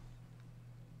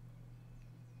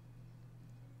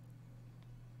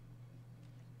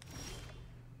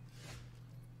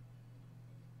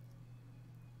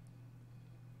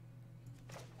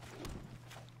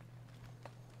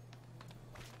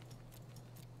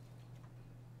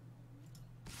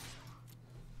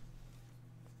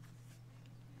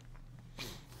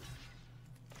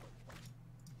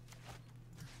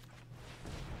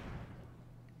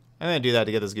 I'm going to do that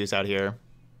to get this goose out here.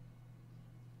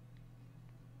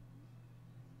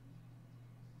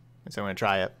 So I'm going to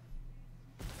try it.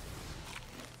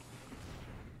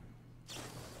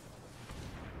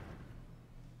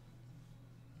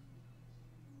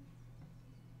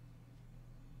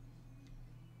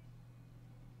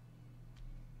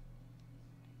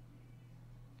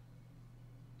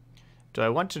 Do I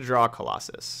want to draw a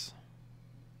Colossus?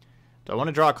 Do I want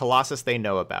to draw a Colossus they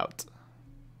know about?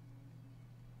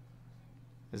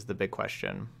 Is the big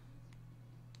question.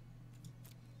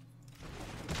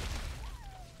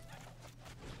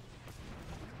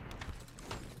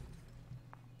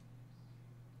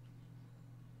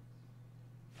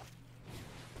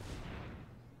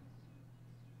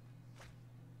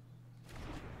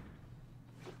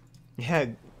 Yeah,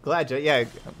 glad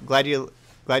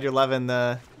you're loving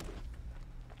the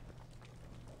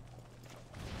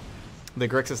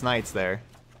Grixis Knights there.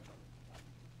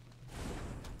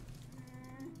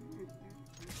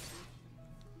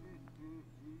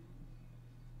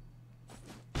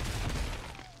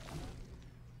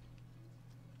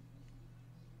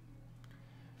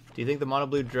 Do you think the mono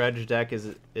blue dredge deck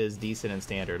is decent in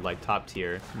standard, like top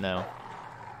tier? No.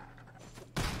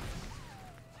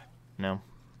 No.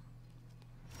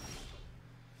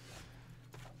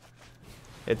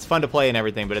 It's fun to play and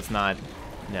everything, but it's not.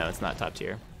 No, it's not top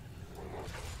tier.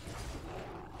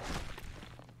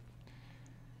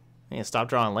 Yeah, stop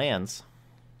drawing lands.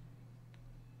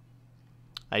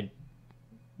 I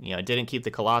didn't keep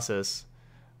the Colossus,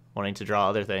 wanting to draw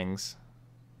other things.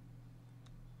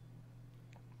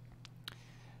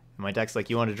 And my deck's like,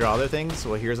 you want to draw other things?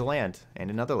 Well, here's a land, and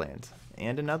another land,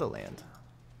 and another land.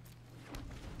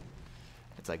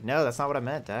 It's like, no, that's not what I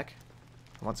meant, deck.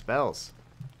 I want spells.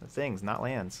 The things, not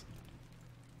lands.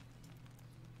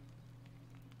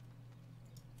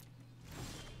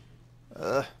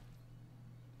 Ugh.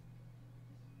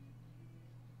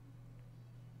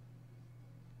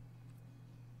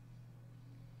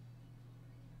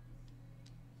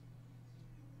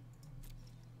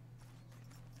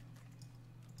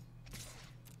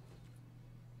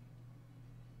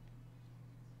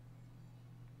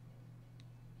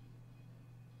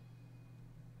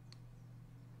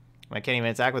 I can't even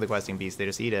attack with a questing beast, they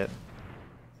just eat it.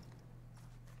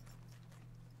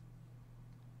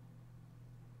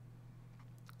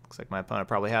 Looks like my opponent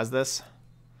probably has this.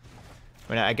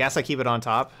 I mean, I guess I keep it on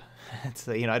top. It's,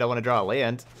 you know, I don't want to draw a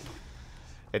land.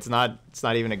 It's not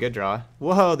even a good draw.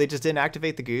 Whoa, they just didn't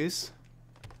activate the goose?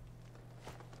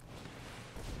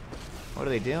 What are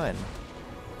they doing?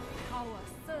 Power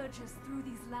surges through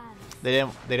these lands. They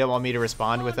didn't want me to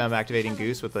respond with them activating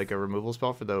goose with like a removal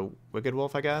spell for the Wicked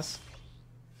Wolf, I guess.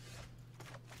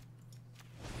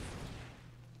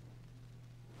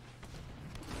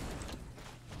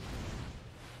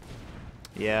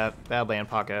 Yeah, bad land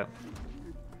pocket.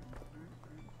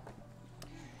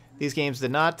 These games did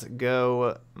not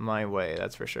go my way,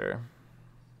 that's for sure.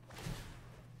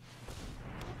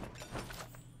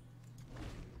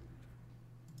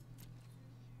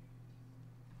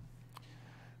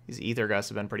 These Ether Gusts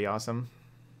have been pretty awesome.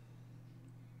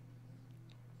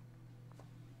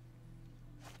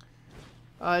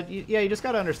 Yeah, you just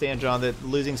gotta understand, John, that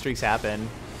losing streaks happen.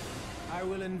 I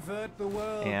will invert the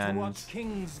world And to watch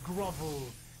kings grovel,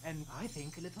 and I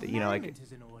think a little you know, like,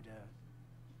 is in order.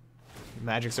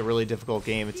 Magic's a really difficult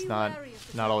game. It's not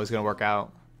always going to work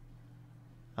out.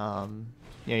 You know,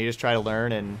 you just try to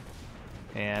learn and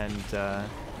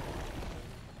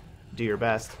do your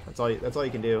best. That's all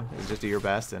you can do is just do your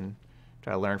best and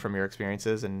try to learn from your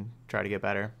experiences and try to get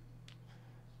better.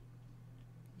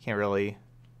 You can't really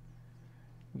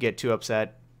get too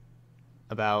upset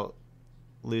about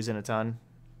losing a ton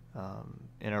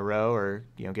in a row, or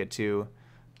you know, get too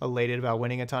elated about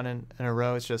winning a ton in a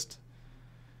row. It's just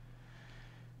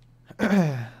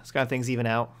those kind of things even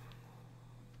out.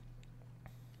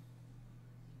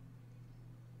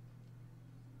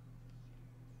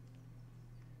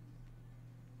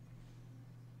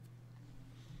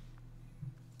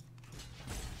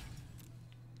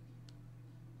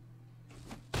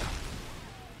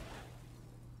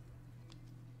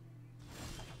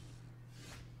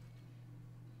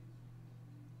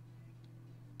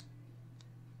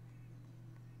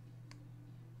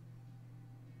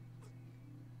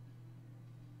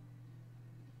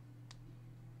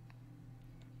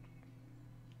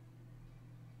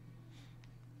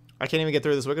 I can't even get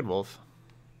through this Wicked Wolf.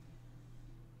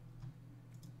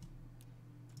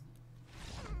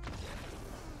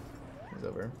 It's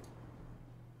over.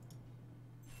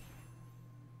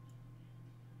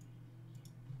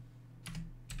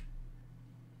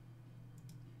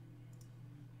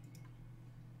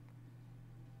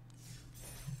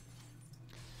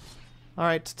 All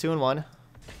right, 2-1.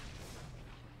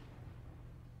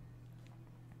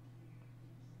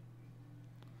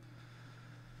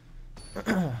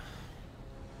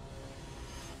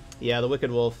 Yeah, the Wicked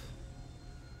Wolf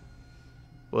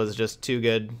was just too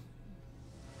good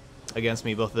against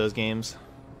me both of those games.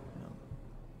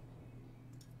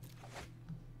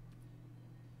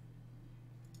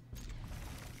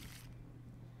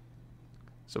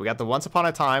 So we got the Once Upon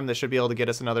a Time that should be able to get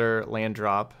us another land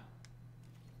drop.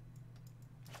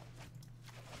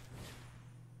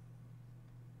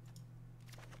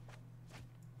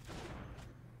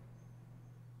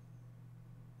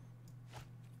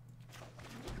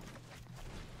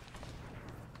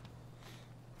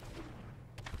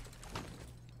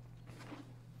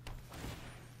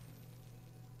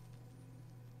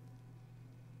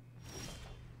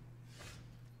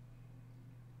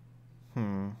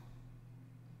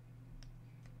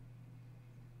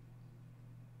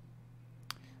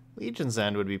 Legion's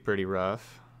End would be pretty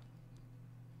rough.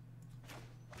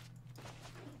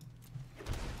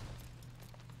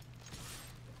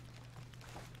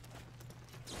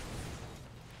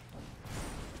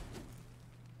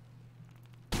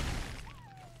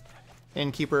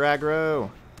 Innkeeper aggro.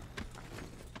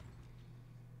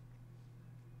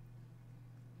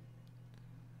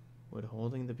 Would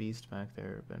holding the beast back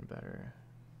there have been better?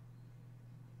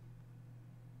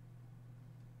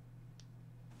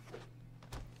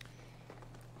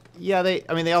 Yeah,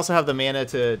 they also have the mana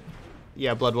to,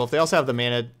 yeah, Blood Wolf. They also have the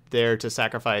mana there to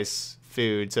sacrifice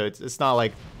food, so it's not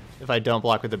like if I don't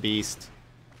block with the beast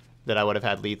that I would have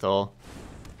had lethal.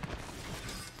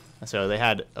 So they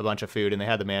had a bunch of food and they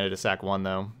had the mana to sack one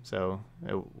though, so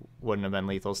it wouldn't have been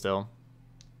lethal still.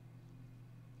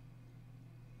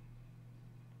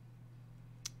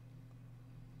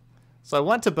 So I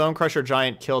want to Bone Crusher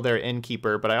Giant kill their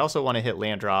Innkeeper, but I also want to hit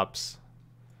land drops.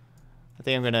 I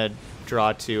think I'm going to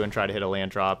draw 2 and try to hit a land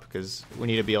drop because we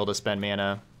need to be able to spend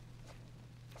mana.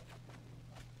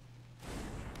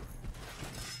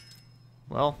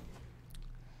 Well,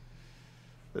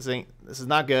 this is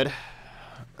not good.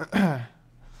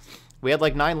 We had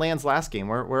like 9 lands last game.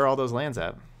 Where are all those lands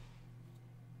at?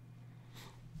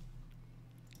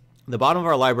 The bottom of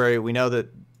our library, we know that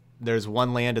there's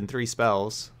 1 land and 3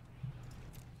 spells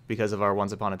because of our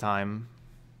Once Upon a Time.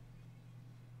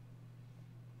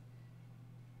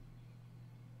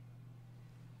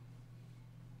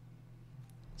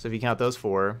 So if you count those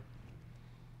 4,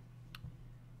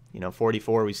 you know,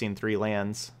 44, we've seen 3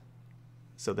 lands.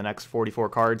 So the next 44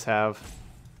 cards have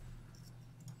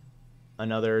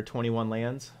another 21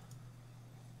 lands.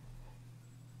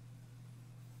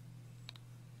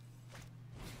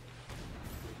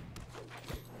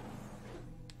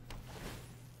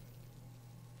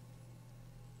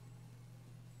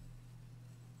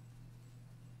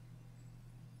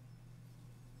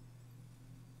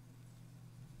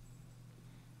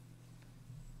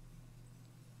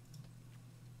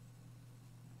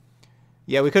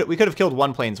 Yeah, we could have killed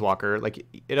 1 planeswalker. Like,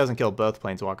 it doesn't kill both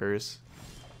planeswalkers.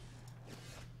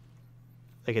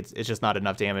 Like, it's just not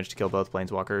enough damage to kill both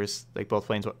planeswalkers. Like, both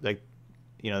like,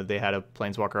 you know, they had a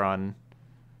planeswalker on,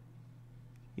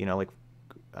 you know, like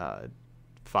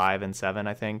 5 and 7,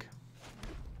 I think.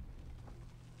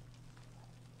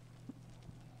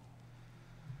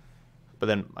 But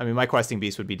then, I mean, my questing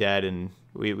beast would be dead, and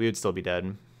we would still be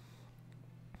dead.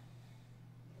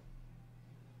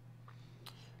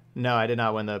 No, I did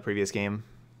not win the previous game.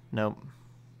 Nope.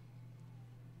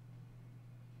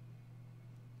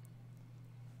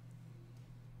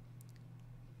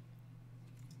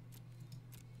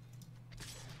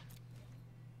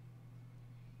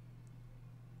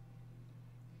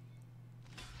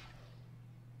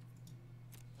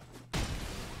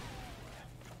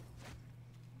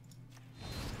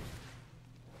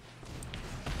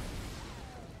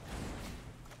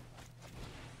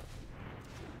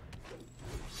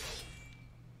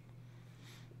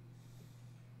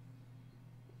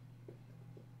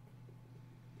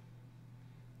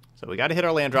 So we got to hit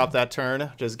our land drop that turn,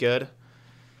 which is good.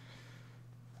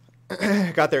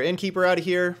 Got their Innkeeper out of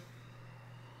here.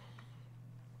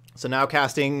 So now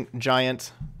casting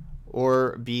Giant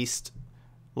or Beast,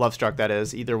 Lovestruck that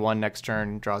is, either one next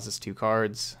turn, draws us 2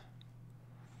 cards.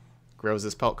 Grows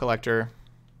this Pelt Collector.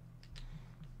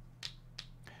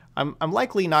 I'm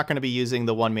likely not going to be using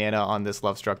the 1 mana on this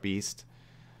Lovestruck Beast.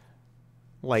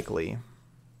 Likely.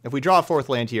 If we draw a 4th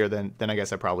land here, then I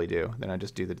guess I probably do. Then I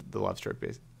just do the Lovestruck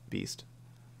Beast.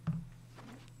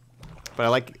 But I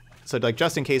like, so like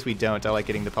just in case we don't, I like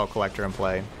getting the Pelt Collector in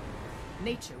play.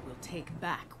 Nature will take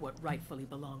back what rightfully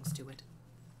belongs to it.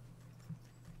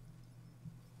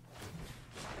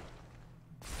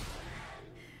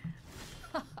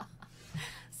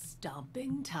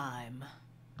 Stomping time.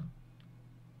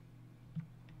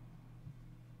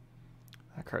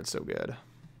 That card's so good.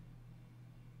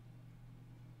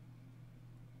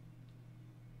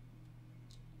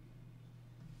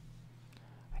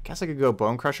 I guess I could go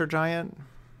Bone Crusher Giant.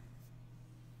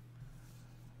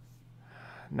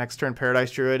 Next turn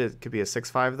Paradise Druid, it could be a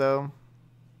 6/5 though.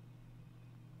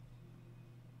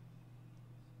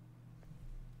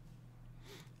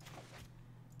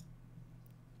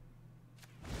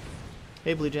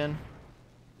 Hey Blue Jin.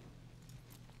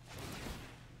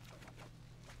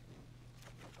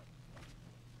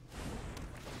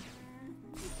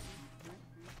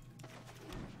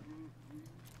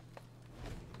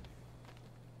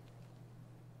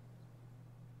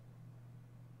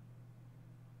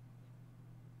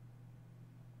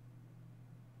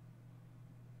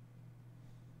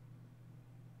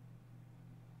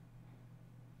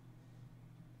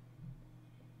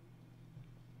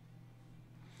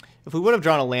 If we would have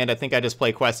drawn a land, I think I'd just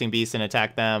play Questing Beast and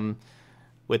attack them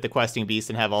with the Questing Beast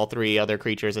and have all 3 other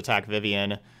creatures attack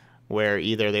Vivian, where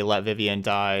either they let Vivian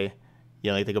die,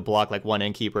 you know, like they could block like 1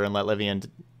 Innkeeper and let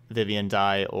Vivian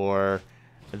die, or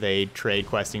they trade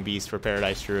Questing Beast for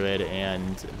Paradise Druid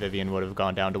and Vivian would have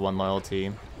gone down to 1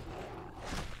 loyalty.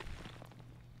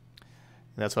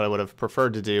 That's what I would have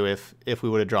preferred to do if we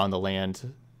would have drawn the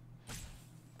land,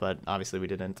 but obviously we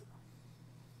didn't.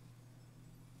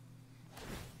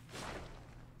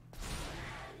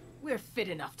 We're fit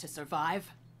enough to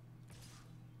survive.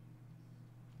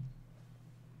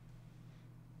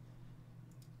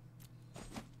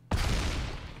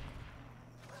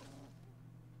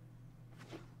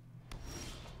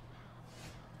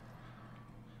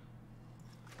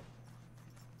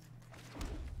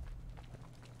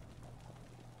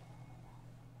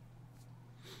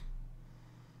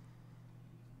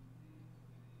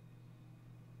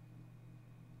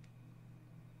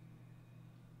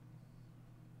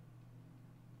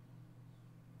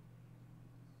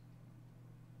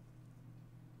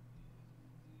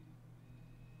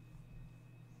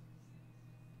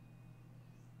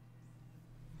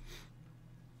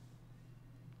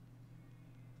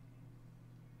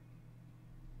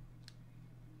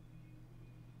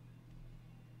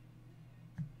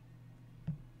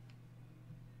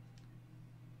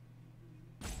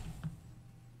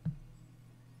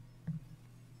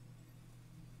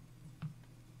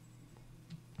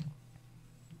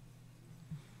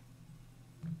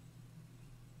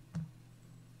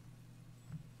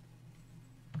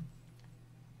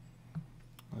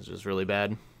 It's just really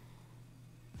bad.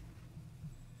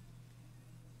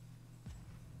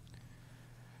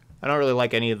 I don't really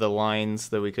like any of the lines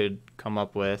that we could come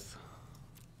up with.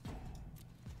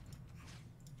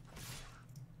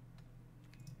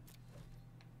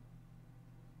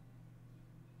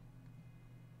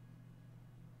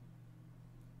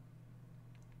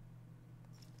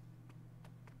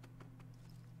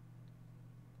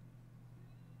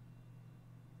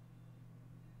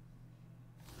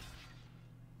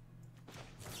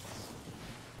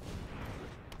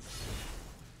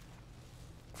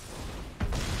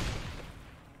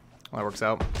 That works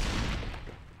out.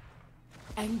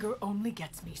 Anger only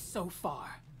gets me so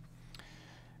far.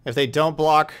 If they don't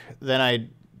block, then I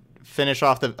finish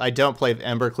off the... I don't play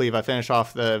Embercleave. I finish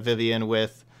off the Vivian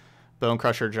with Bone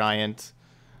Crusher Giant.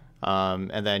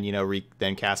 And then, you know,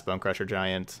 then cast Bone Crusher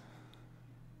Giant.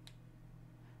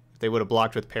 If they would have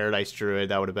blocked with Paradise Druid,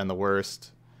 that would have been the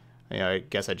worst. You know, I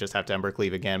guess I just have to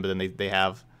Embercleave again, but then they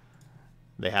have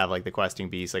like the Questing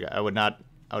Beast. Like I would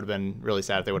have been really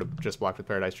sad if they would have just blocked with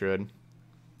Paradise Druid.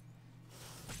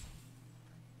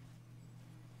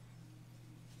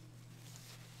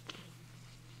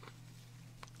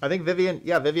 I think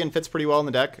Vivian fits pretty well in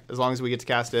the deck as long as we get to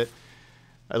cast it.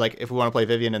 Like if we want to play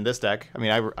Vivian in this deck. I mean,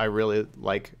 I really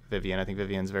like Vivian. I think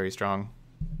Vivian's very strong.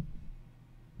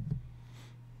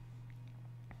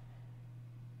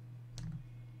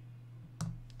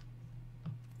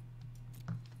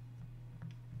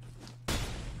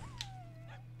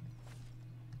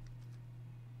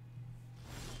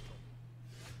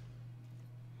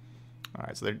 All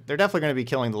right, so they're definitely going to be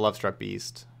killing the Lovestruck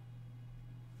Beast.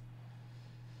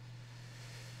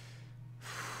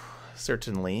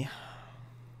 Certainly.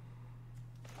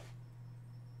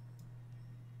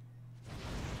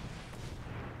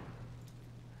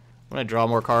 I want to draw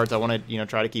more cards. I want to, you know,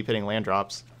 try to keep hitting land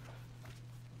drops.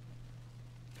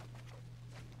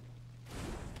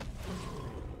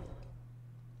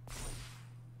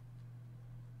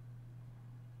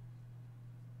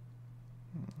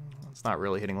 It's not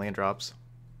really hitting land drops.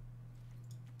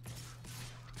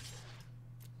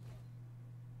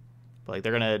 But like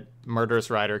they're gonna Murderous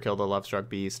Rider kill the Lovestruck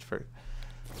Beast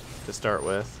to start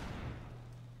with.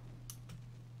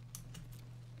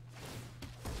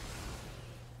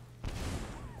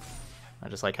 I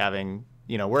just like having,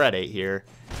 you know, we're at 8 here,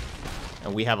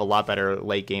 and we have a lot better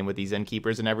late game with these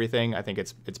Innkeepers and everything. I think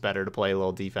it's better to play a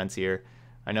little defense here.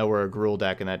 I know we're a Gruul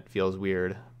deck and that feels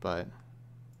weird, but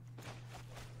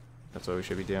that's what we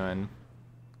should be doing.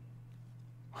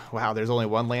 Wow, there's only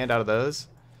one land out of those?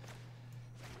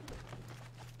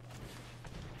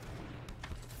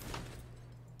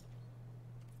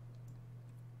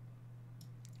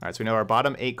 Alright, so we know our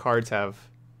bottom 8 cards have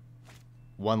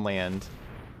one land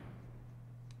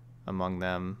among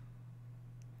them.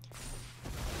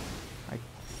 I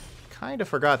kind of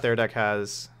forgot their deck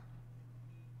has...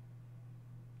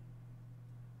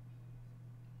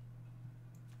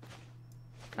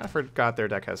 Kind of forgot their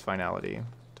deck has Finality,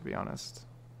 to be honest.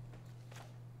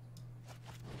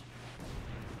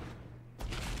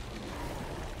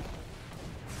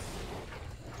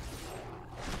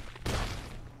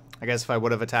 I guess if I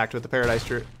would have attacked with the Paradise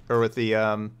Druid, or with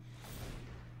the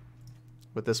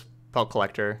with this Pelt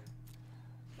Collector,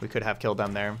 we could have killed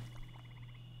them there.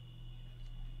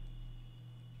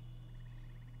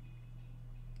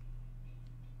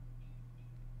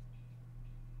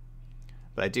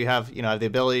 But I do have, you know, I have the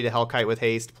ability to Hellkite with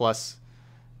haste plus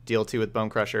deal 2 with Bone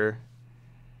Crusher.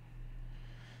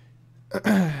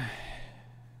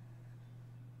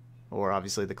 Or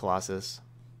obviously the Colossus.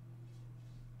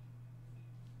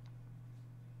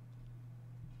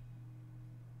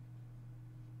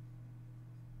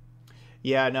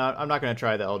 Yeah, no, I'm not going to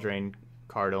try the Eldraine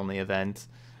card only event.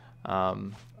 I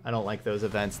don't like those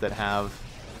events that have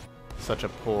such a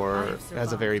poor,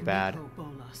 has a very bad.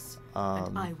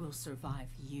 And I will survive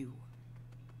you.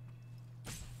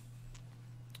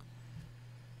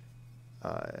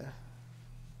 Has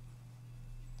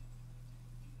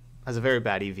a very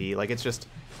bad EV. Like it's just,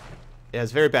 it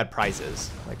has very bad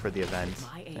prices, like for the event,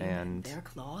 and their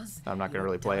claws, I'm not gonna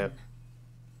really play it.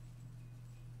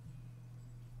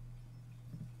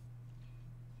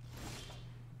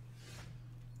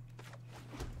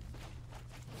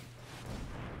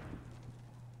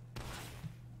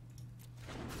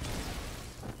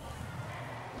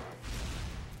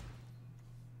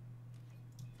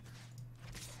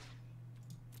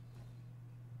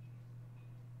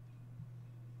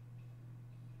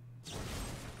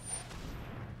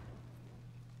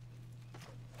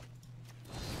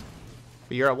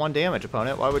 But you're at 1 damage,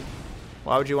 opponent. Why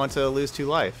would you want to lose 2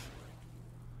 life?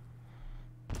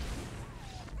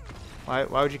 Why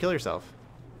would you kill yourself?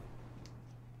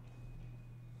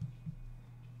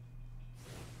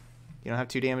 You don't have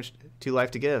 2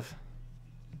 life to give.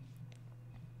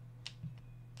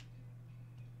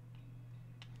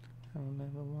 I'll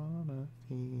never wanna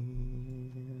feel.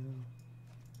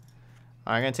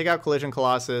 I'm gonna take out Collision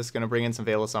Colossus, gonna bring in some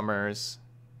Veil of Summers.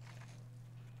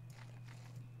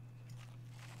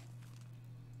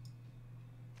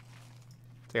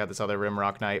 Take out this other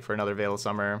Rimrock Knight for another Veil of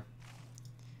Summer.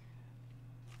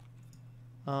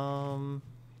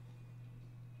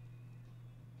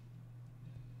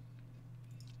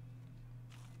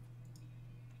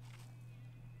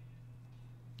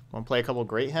 Want to play a couple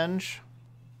Great Henge?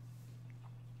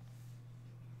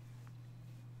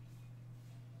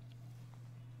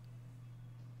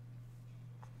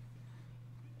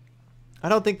 I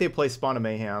don't think they play Spawn of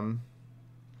Mayhem.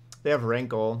 They have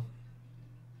Rankle.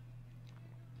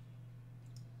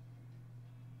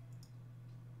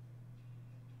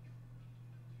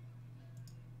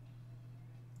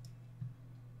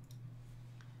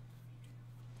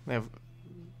 They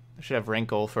should have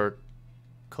Rankle for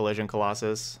Collision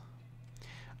Colossus.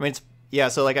 I mean, yeah,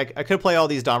 so like I could play all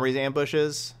these Domri's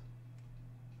ambushes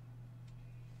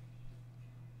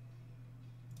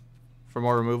for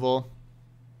more removal.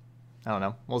 I don't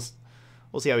know.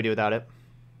 We'll see how we do without it.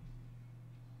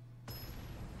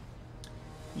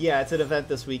 Yeah, it's an event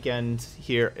this weekend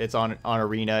here. It's on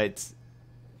Arena.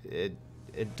 It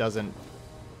doesn't.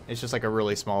 It's just like a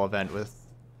really small event with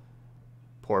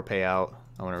poor payout.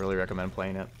 I wouldn't really recommend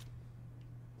playing it.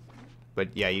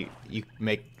 But yeah, you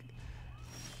make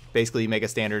basically you make a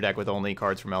standard deck with only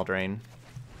cards from Eldraine.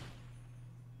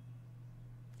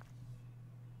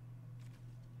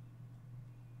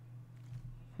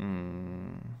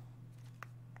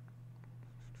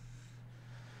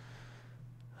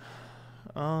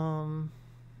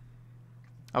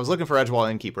 I was looking for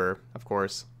Edgewall Innkeeper, of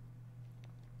course.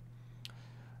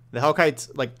 The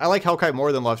Hellkite's, like, I like Hellkite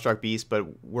more than Lovestruck Beast, but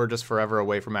we're just forever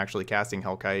away from actually casting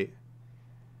Hellkite.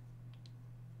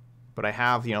 But I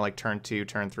have, you know, like turn 2,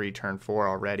 turn 3, turn 4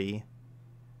 already,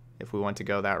 if we want to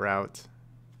go that route.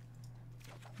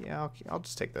 Yeah, I'll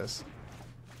just take this.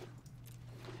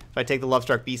 If I take the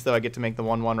Lovestruck Beast, though, I get to make the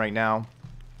 1/1 right now.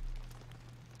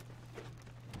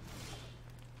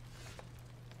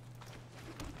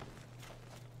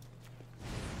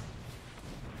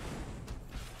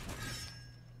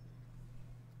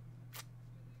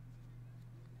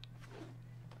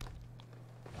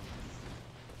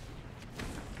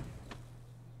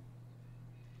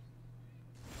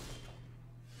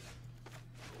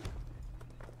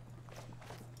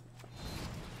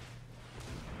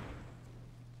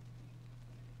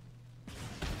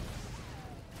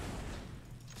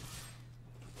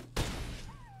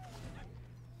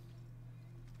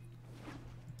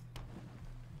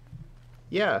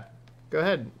 Yeah, go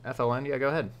ahead, FLN. Yeah, go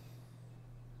ahead.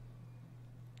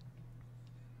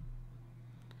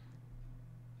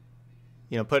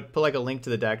 You know, put like a link to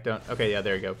the deck. Don't. Okay, yeah,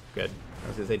 there you go. Good. I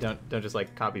was gonna say don't just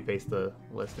like copy paste the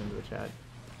list into the chat.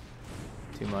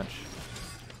 Too much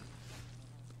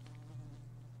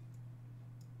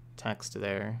text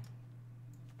there.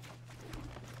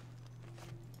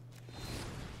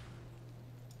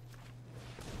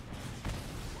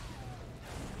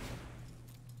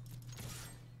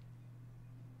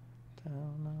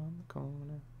 Down on the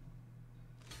corner.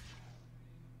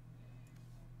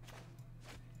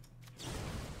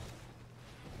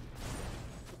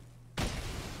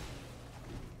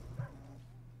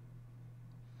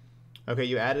 Okay,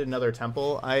 you added another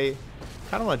temple. I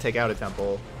kind of want to take out a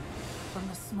temple. From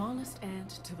the smallest ant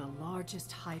to the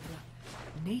largest hydra,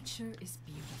 nature is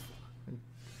beautiful.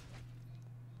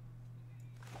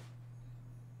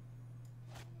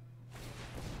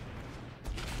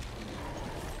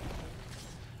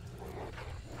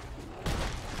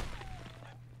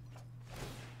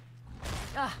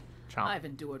 Ah, Chomp. I've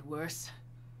endured worse.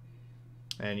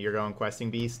 And you're going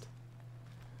Questing Beast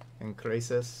and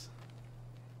Crisis.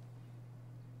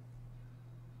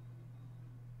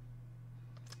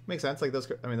 Makes sense. Like those,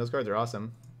 I mean, those cards are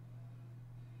awesome.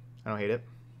 I don't hate it.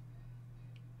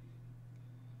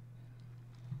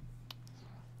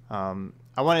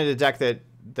 I wanted a deck that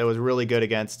was really good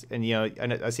against, and you know,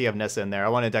 I see you have Nissa in there. I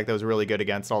wanted a deck that was really good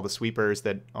against all the sweepers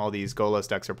that all these Golos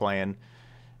decks are playing.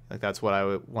 Like that's what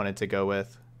I wanted to go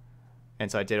with,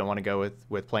 and so I didn't want to go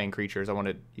with playing creatures. I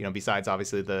wanted, you know, besides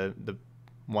obviously the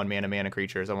 1 mana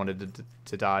creatures, I wanted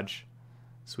to dodge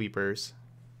sweepers.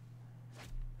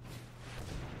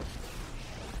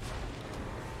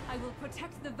 I will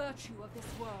protect the virtue of this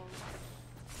world.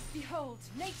 Behold,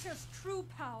 nature's true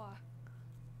power.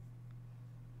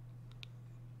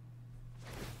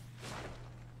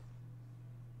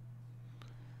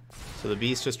 So the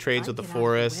beast just trades with the I'd get out of the way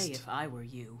forest. if I were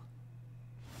you.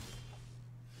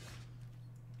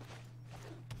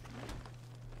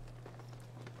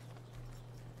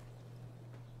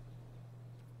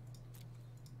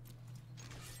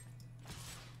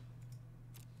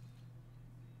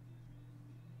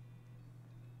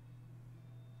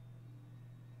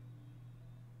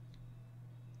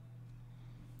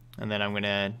 And then I'm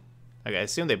gonna, okay, I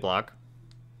assume they block.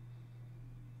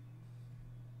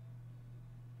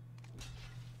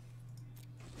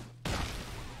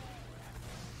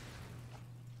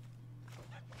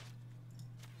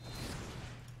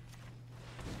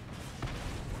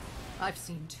 I've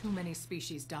seen too many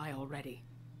species die already.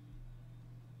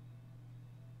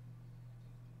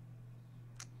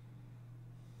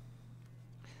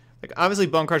 Like, obviously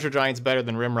Bone Crusher Giant's better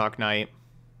than Rimrock Knight.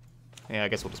 Yeah, I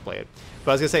guess we'll just play it.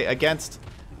 But I was gonna say, against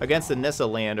the Nissa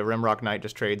land, a Rimrock Knight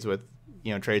just trades with,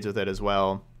 you know, trades with it as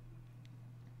well.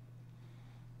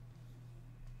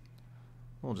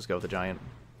 We'll just go with the Giant.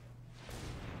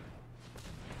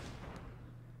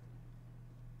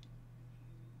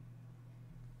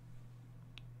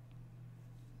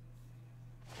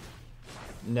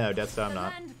 No, Death Star I'm The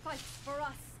not. land fights for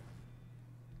us.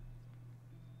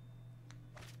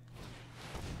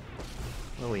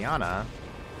 Liliana.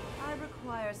 I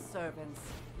require servants.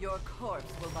 Your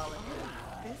corpse will volunteer.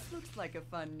 This looks like a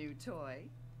fun new toy.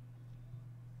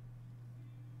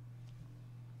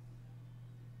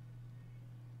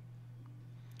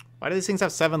 Why do these things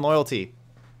have 7 loyalty?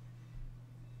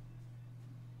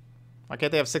 Why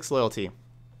can't they have 6 loyalty?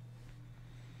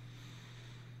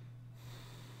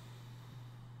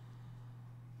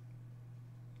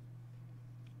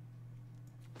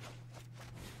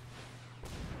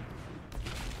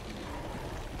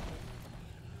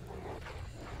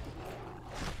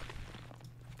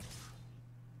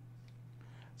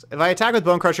 So if I attack with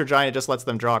Bone Crusher Giant, it just lets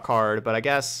them draw a card, but I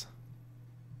guess...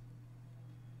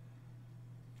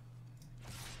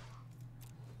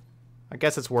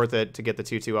 it's worth it to get the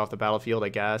 2/2 off the battlefield, I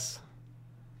guess.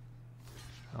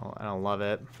 I don't love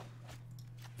it.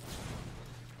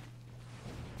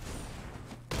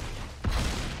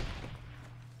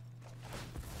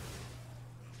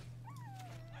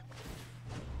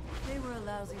 They were a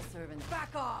lousy servant.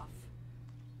 Back off!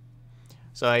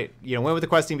 So I, went with the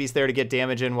Questing Beast there to get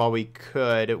damage in while we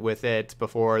could with it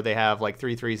before they have like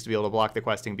 3/3s to be able to block the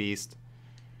Questing Beast.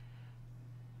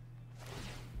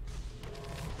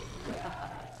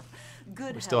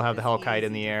 Good We still have the help is Hellkite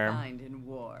in easy the to air. find in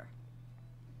war.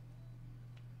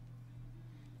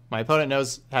 My opponent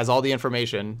has all the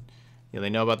information. They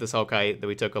know about this Hellkite that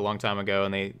we took a long time ago,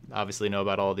 and they obviously know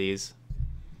about all these.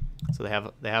 So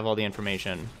they have all the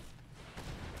information.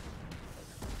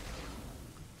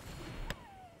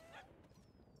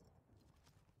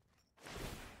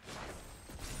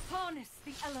 Harness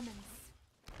the elements.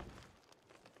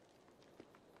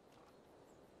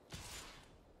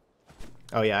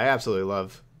 Oh yeah, I absolutely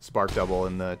love Spark Double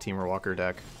in the Teamer Walker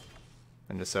deck.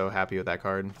 I'm just so happy with that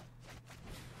card.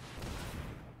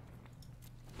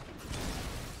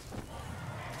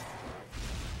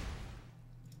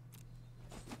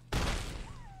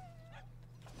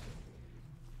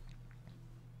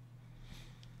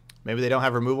 Maybe they don't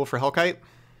have removal for Hellkite?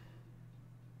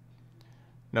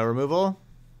 No removal?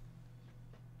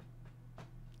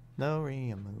 No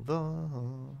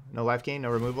removal. No life gain, no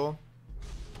removal.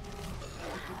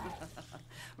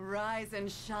 Rise and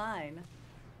shine.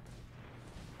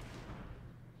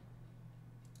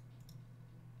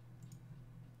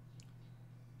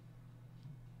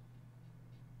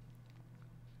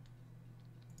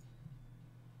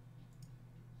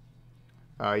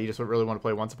 You just really want to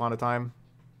play Once Upon a Time?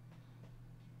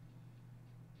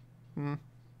 It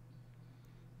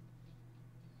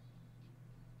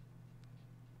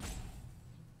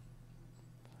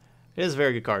is a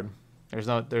very good card. There's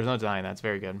no denying that. It's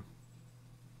very good.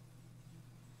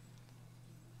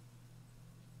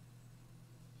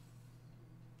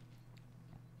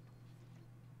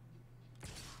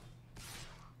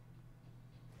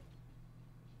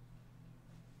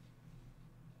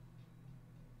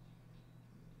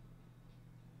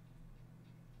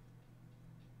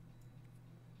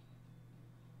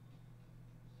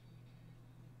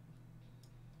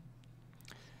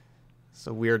 It's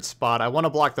a weird spot. I want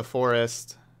to block the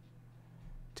forest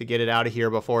to get it out of here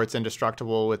before it's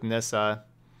indestructible with Nissa.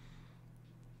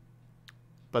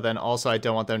 But then also I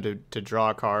don't want them to draw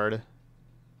a card.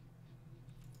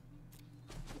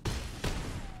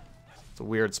 It's a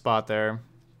weird spot there.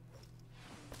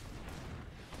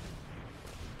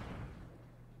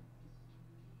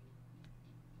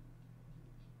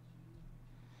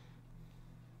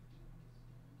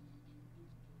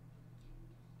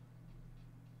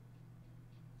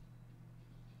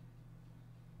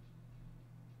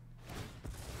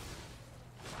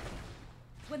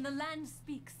 When the land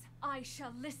speaks, I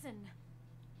shall listen.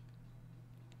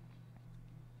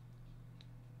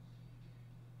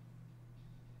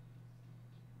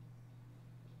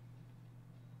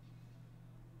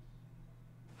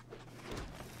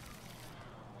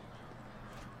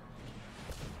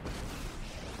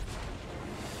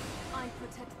 I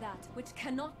protect that which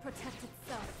cannot protect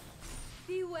itself.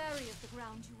 Be wary of the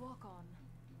ground you walk on.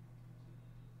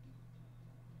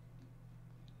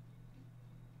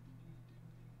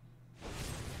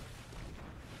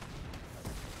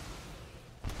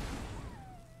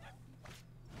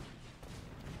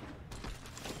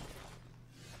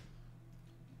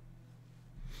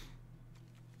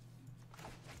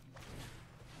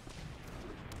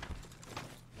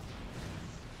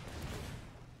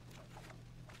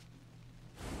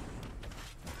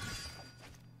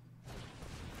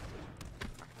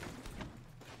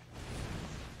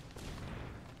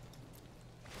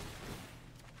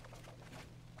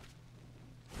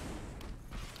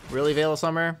 Really, Veil of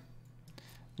Summer?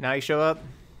 Now you show up?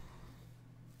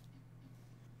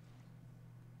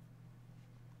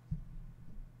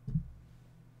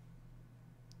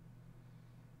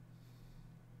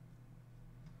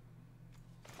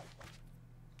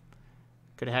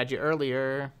 Could have had you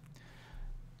earlier.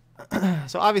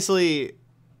 So obviously,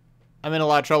 I'm in a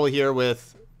lot of trouble here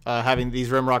with having these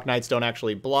Rimrock Knights don't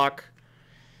actually block.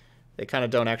 They kind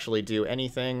of don't actually do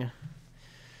anything.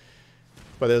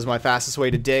 But it was my fastest way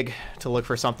to dig, to look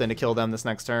for something to kill them this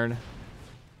next turn.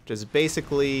 Which is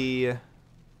basically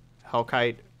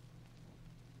Hellkite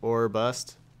or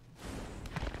bust.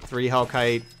 3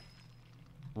 Hellkite,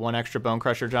 1 extra Bone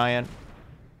Crusher Giant.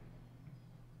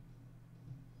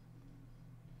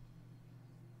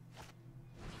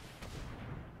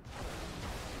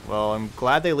 Well, I'm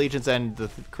glad they Legion's End the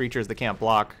creatures that can't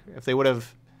block. If they would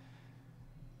have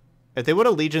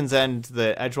Legion's End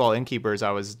the Edgewall Innkeepers, I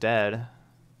was dead.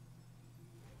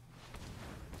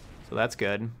 So that's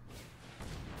good.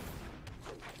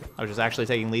 I was just actually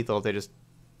taking lethal if they just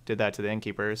did that to the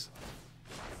Innkeepers.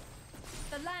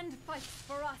 The land fights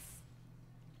for us.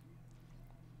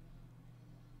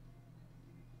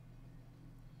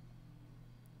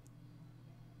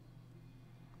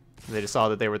 They just saw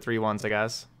that they were 3/1s, I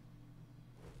guess.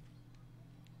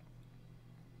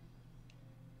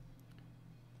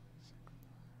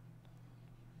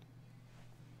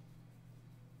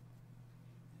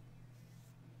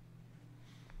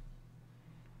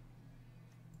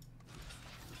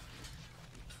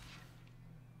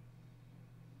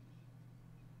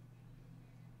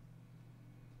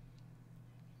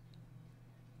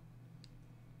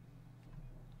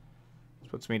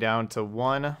 Puts me down to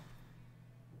 1.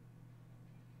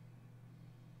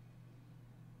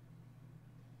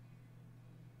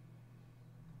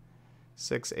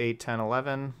 Six, 8, 10,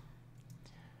 11.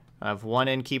 I have 1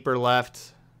 Innkeeper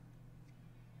left.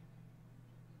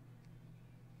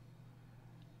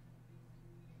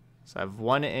 So I have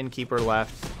 1 Innkeeper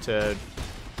left to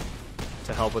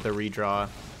help with a redraw.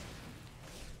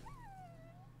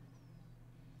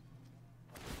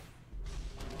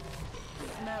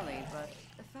 Smelly, but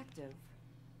effective.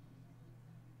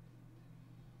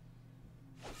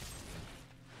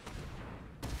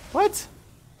 What?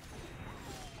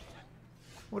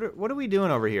 What are we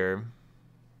doing over here?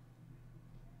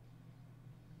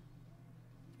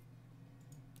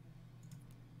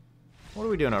 What are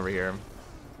we doing over here?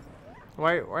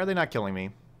 Why are they not killing me?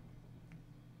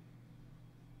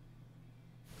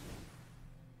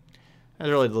 That's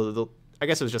really I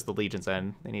guess it was just the Legion's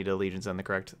End. They need a Legion's End the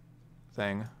correct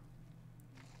thing.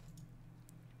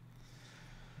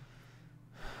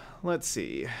 Let's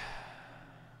see.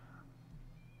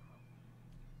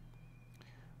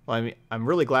 Well, I mean, I'm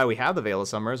really glad we have the Veil of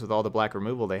Summers with all the black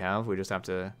removal they have. We just have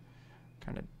to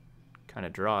kind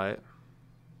of draw it.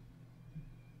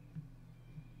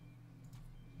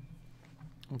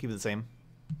 We'll keep it the same.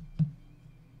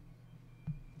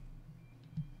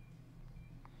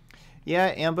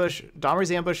 Yeah, ambush.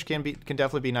 Domri's ambush can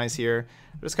definitely be nice here.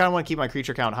 I just kind of want to keep my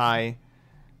creature count high.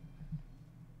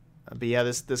 But yeah,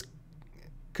 this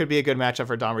could be a good matchup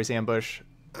for Domri's ambush.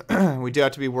 We do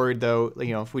have to be worried though.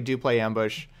 You know, if we do play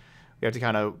ambush, we have to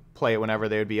kind of play it whenever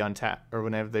they would be untapped or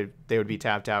whenever they would be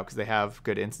tapped out because they have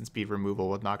good instant speed removal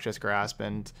with Noxious Grasp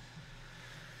and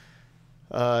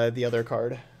the other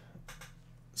card,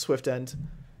 Swift End.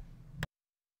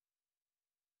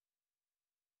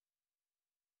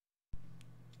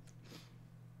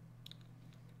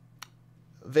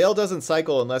 Veil doesn't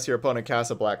cycle unless your opponent casts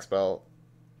a black spell.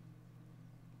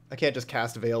 I can't just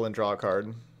cast Veil and draw a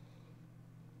card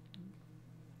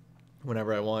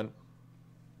whenever I want.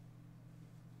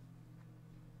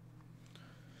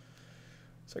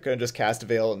 So I couldn't just cast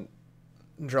Veil and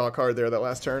draw a card there that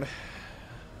last turn. It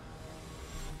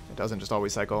doesn't just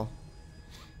always cycle.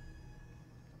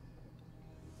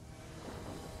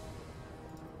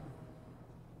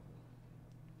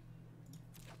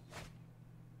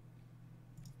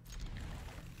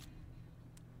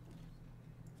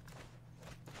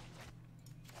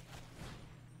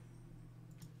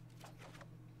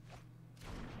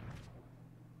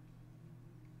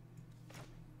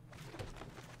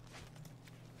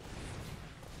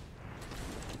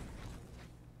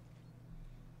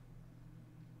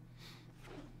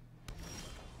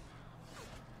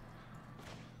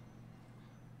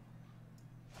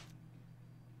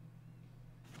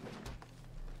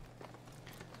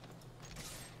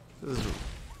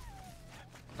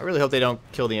 I really hope they don't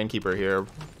kill the Innkeeper here.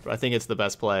 I think it's the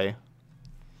best play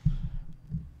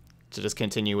to just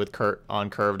continue with on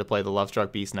curve to play the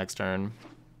Lovestruck Beast next turn.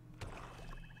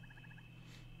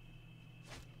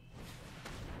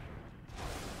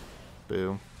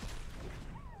 Boo.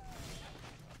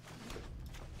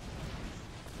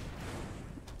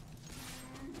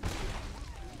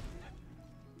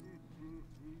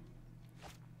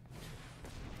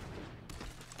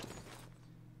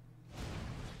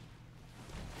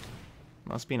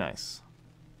 Must be nice.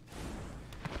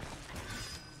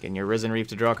 Getting your Risen Reef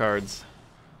to draw cards.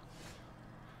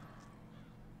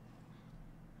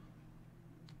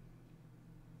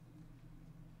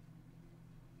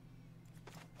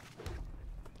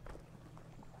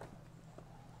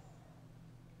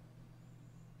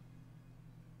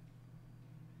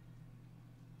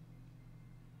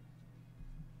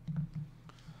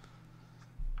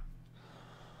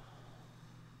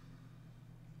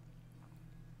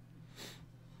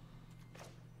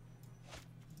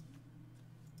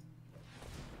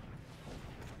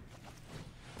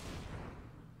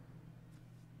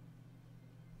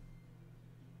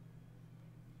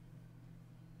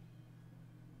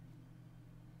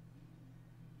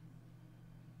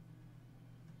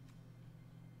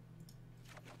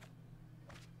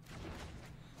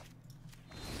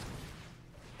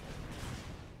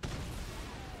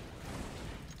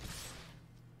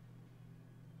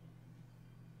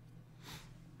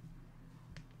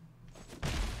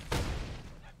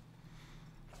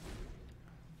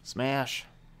 Smash.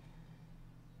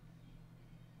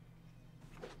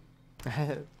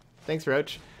 Thanks,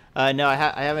 Roach. No, I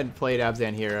haven't played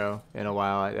Abzan Hero in a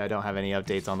while. I don't have any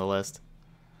updates on the list.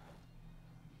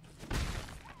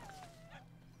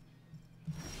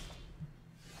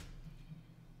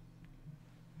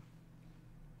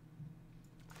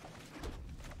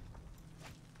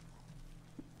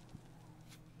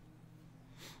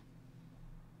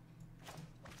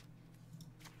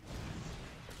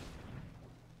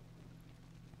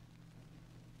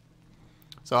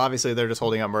 So obviously they're just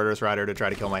holding up Murderous Rider to try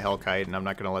to kill my Hellkite, and I'm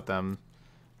not going to let them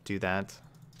do that.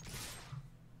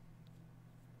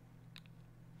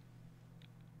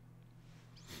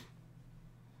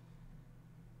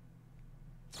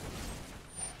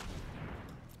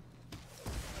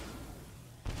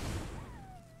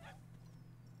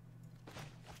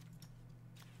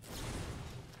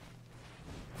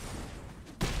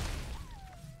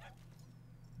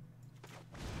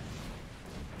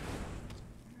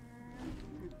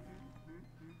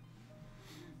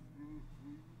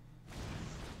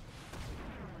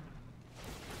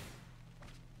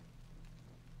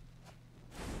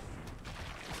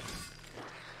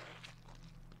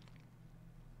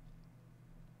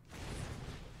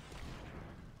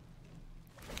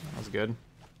 Good.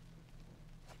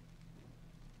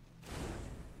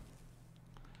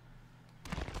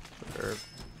 We're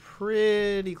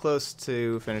pretty close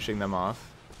to finishing them off.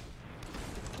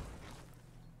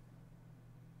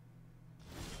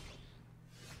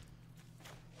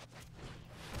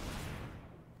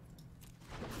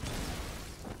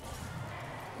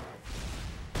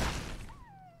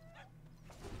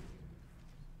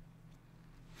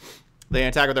 They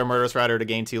attack with their Murderous Rider to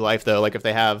gain 2 life, though. Like, if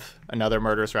they have another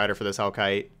Murderous Rider for this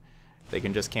Hellkite, they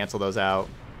can just cancel those out.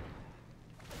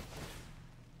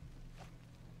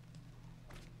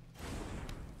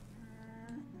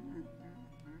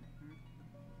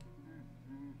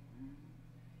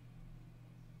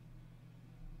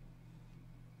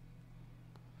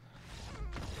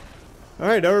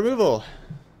 Alright, no removal.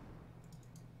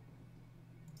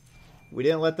 We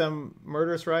didn't let them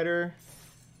Murderous Rider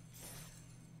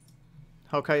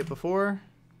Hellkite before.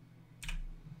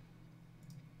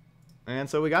 And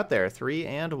so we got there. 3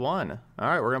 and 1.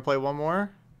 Alright, we're going to play one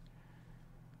more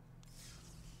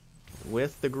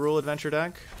with the Gruul Adventure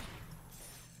deck.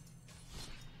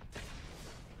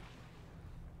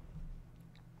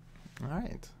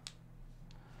 Alright.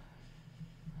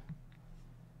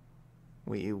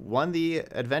 We won the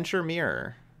adventure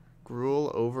mirror.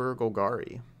 Gruul over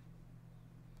Golgari.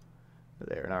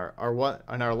 There,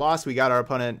 in our loss, we got our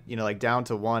opponent, you know, like down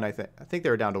to 1. I think they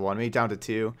were down to 1, maybe down to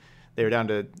 2. They were down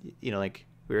to, you know, like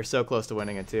we were so close to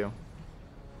winning it too.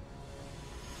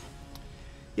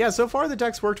 Yeah, so far the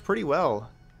deck's worked pretty well.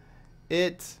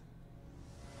 It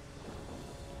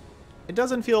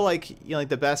doesn't feel like, you know, like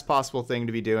the best possible thing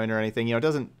to be doing or anything. You know, it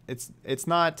doesn't. It's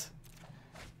not.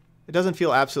 It doesn't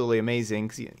feel absolutely amazing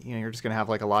because, you know, you're just gonna have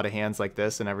like a lot of hands like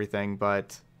this and everything,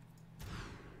 but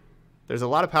there's a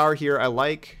lot of power here. I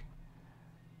like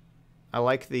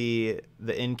the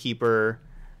Innkeeper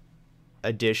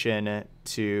addition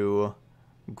to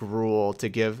Gruul to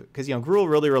give, because, you know, Gruul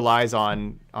really relies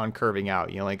on curving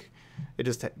out. You know, like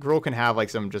Gruul can have like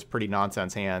some just pretty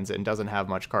nonsense hands and doesn't have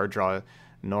much card draw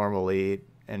normally,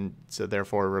 and so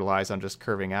therefore relies on just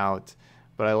curving out.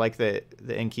 But I like the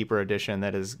Innkeeper edition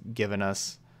that has given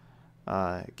us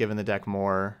given the deck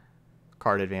more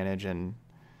card advantage and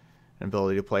an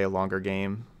ability to play a longer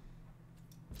game.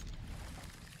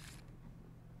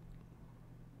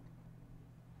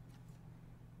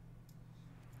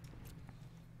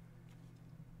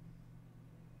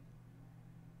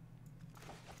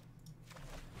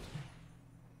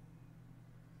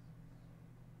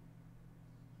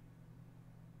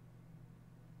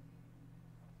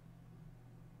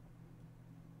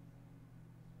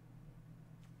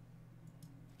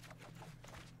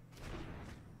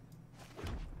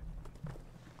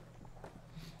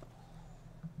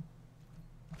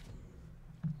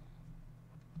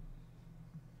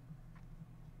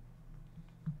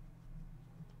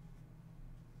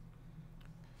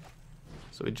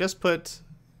 So we just put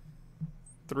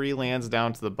 3 lands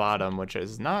down to the bottom, which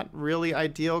is not really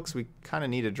ideal because we kind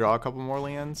of need to draw a couple more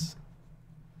lands.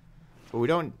 But we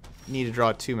don't need to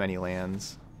draw too many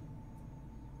lands.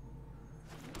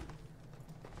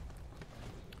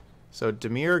 So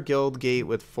Dimir Guildgate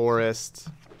with Forest.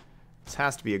 This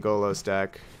has to be a Golos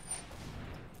deck.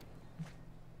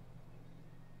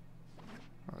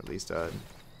 Or at least a...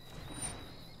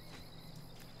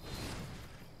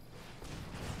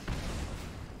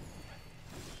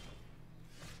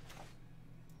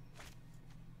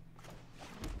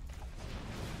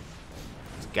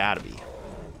 Gotta be.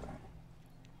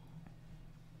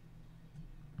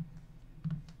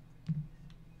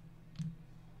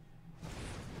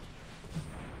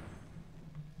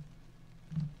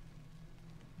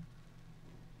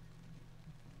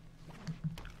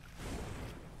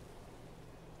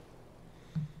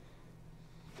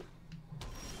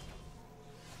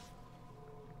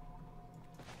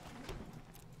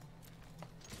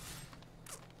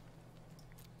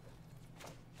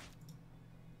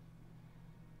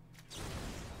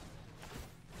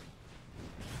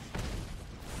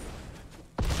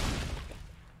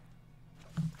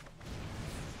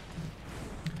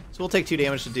 So we'll take 2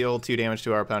 damage to deal 2 damage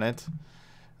to our opponent.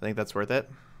 I think that's worth it.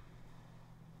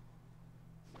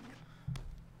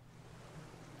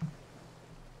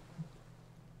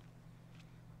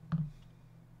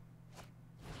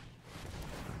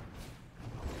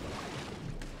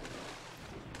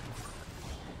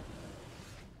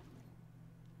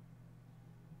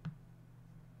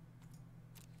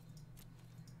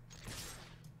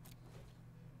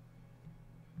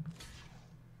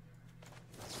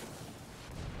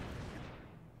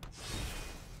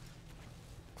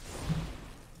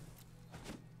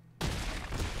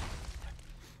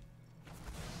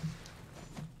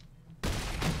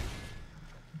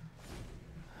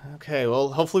 Okay,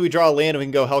 well, hopefully we draw a land and we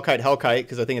can go Hellkite, Hellkite,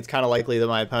 because I think it's kind of likely that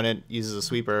my opponent uses a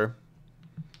sweeper.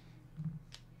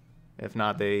 If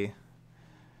not, they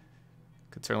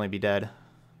could certainly be dead.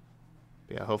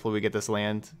 But yeah, hopefully we get this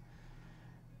land.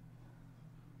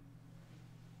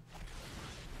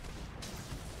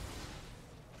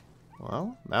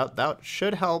 Well, that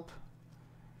should help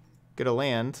get a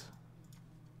land.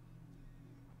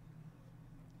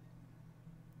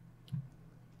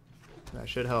 That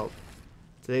should help.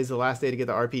 Today's the last day to get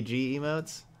the RPG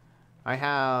emotes. I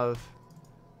got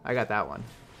that one.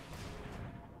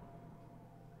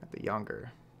 Got the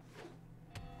younger.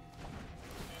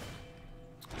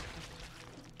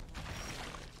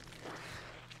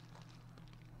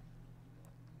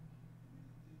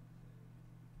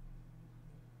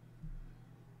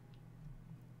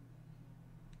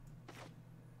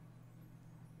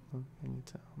 What can you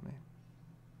tell me?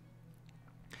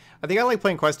 I think I like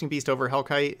playing Questing Beast over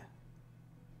Hellkite.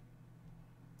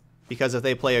 Because if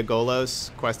they play a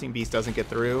Golos, Questing Beast doesn't get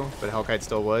through, but Hellkite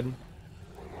still would.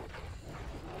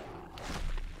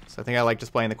 So I think I like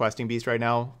just playing the Questing Beast right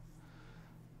now.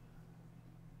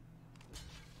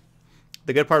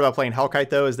 The good part about playing Hellkite,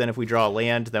 though, is then if we draw a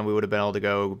land, then we would have been able to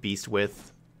go Beast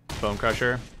with Bone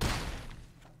Crusher.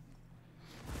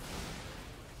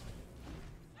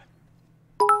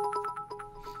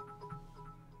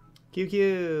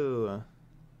 QQ!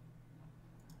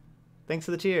 Thanks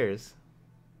for the cheers.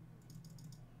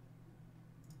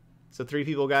 So 3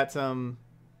 people got some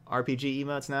RPG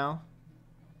emotes now.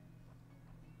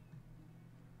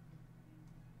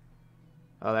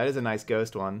 Oh, that is a nice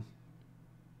ghost one.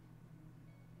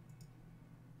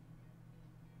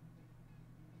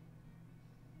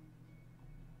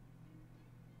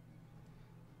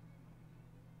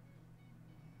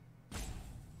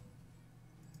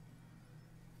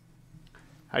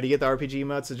 How do you get the RPG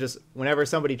emotes? It's just whenever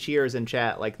somebody cheers in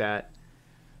chat like that,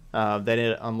 then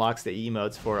it unlocks the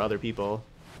emotes for other people.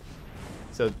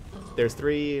 So there's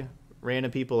 3 random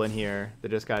people in here that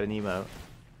just got an emote.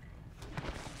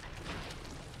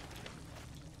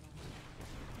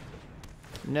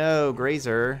 No,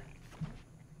 Grazer.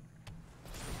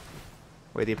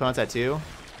 Wait, the opponent's at 2?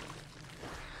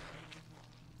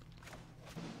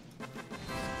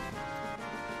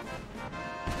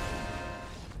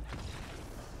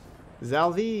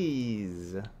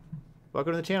 Zalviz.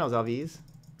 Welcome to the channel, Zalviz.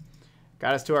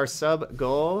 Got us to our sub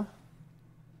goal.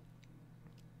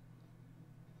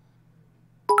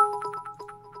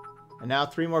 And now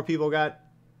 3 more people got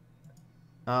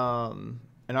an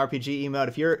RPG emote.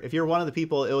 If you're one of the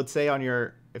people, it would say on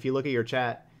your, if you look at your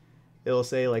chat, it will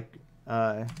say like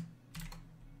you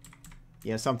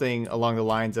know, something along the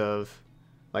lines of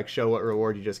like show what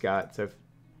reward you just got. So if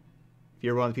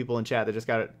you're one of the people in chat that just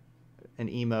got an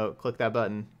emote, click that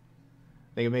button.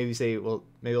 They can maybe say, well,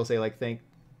 maybe they'll say like thank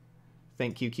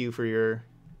QQ for your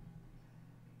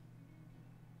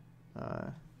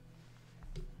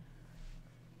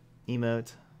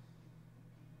emote.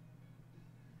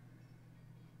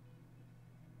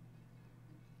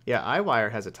 Yeah,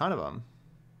 iWire has a ton of them.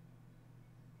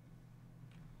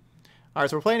 All right,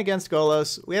 so we're playing against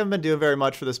Golos. We haven't been doing very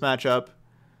much for this matchup.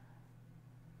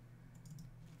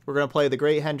 We're going to play the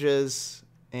Great Henges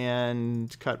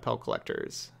and cut Pelt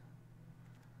Collectors.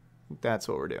 That's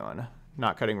what we're doing.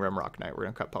 Not cutting Rimrock Knight. We're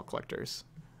going to cut Pelt Collectors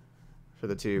for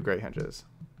the 2 Great Henges.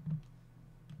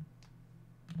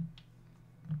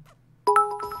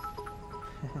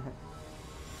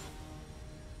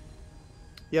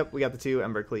 Yep, we got the 2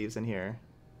 Ember Cleaves in here.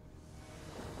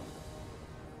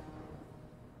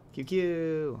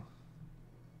 QQ.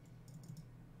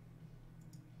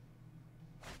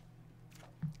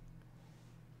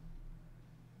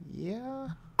 Yeah.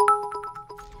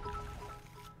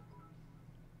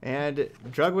 And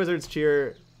Drug Wizard's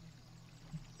cheer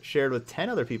shared with 10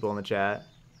 other people in the chat.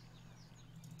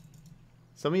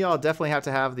 Some of y'all definitely have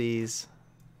to have these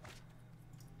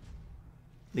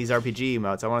RPG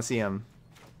emotes. I want to see them.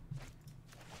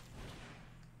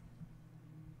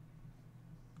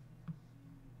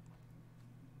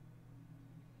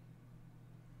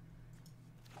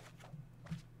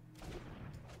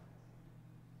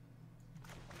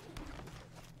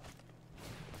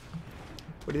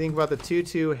 What do you think about the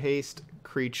 2/2 haste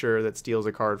creature that steals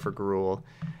a card for Gruul?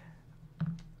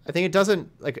 I think it doesn't,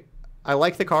 like, I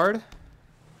like the card,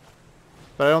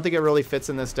 but I don't think it really fits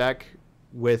in this deck,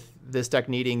 with this deck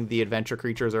needing the adventure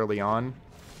creatures early on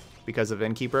because of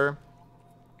Innkeeper.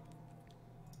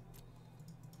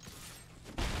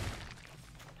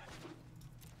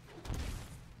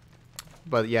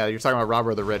 But yeah, you're talking about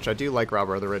Robber of the Rich. I do like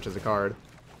Robber of the Rich as a card.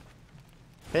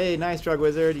 Hey, nice, Drug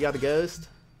Wizard. You got the ghost?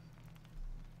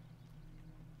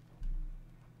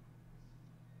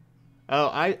 Oh,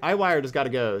 iWire just got a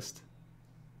ghost.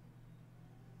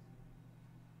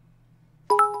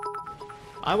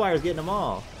 iWire's getting them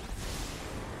all.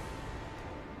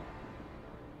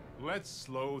 Let's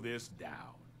slow this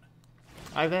down.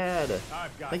 Ivad.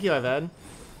 Thank you, Ivad.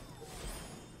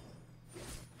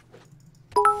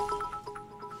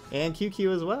 And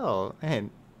QQ as well. And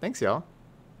thanks, y'all.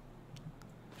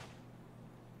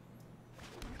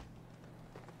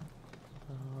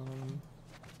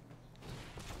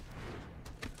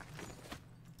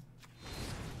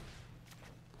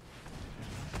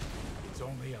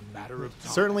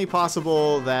 Certainly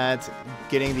possible that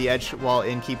getting the Edge Wall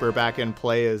Innkeeper back in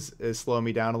play is slowing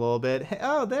me down a little bit. Hey,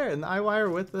 oh, there, and iWire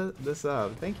with the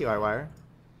sub. Thank you, iWire.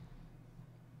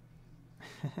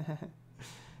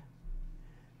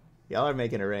 Y'all are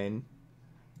making it rain.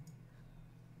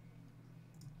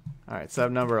 All right,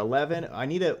 sub number 11.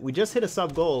 We just hit a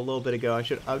sub goal a little bit ago. I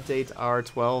should update our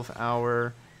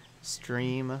 12-hour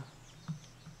stream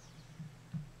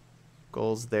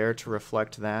goals there to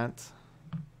reflect that.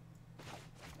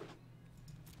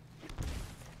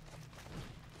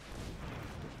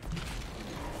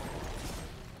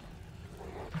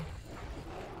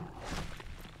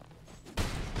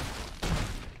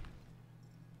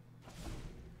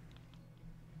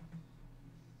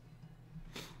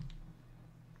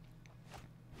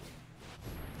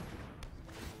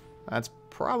 That's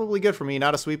probably good for me,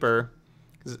 not a sweeper.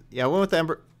 Yeah, I went with the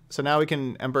Ember. So now we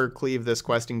can Ember Cleave this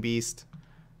questing beast.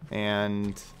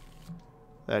 And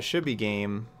that should be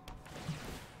game.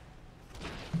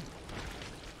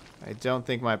 I don't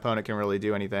think my opponent can really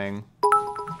do anything.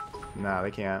 No,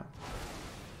 they can't.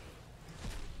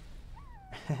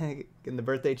 Getting the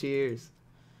birthday cheers.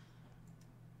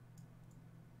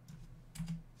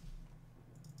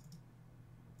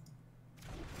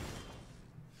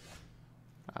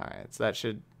 Alright, so that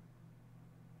should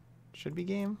be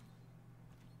game.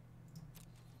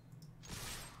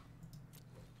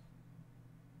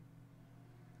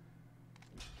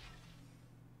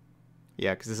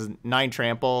 Yeah, because this is 9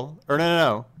 trample. Or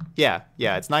no. Yeah,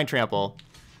 it's 9 trample.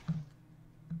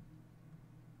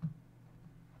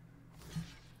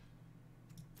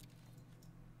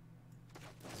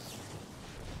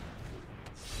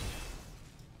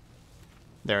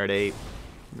 They're at 8.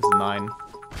 This is 9.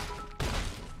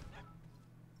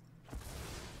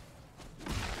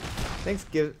 Thanks,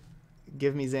 give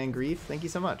me Zangief. Thank you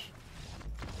so much.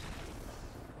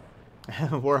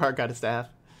 Warheart got a staff.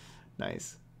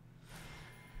 Nice.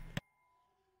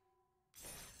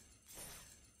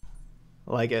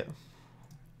 Like it.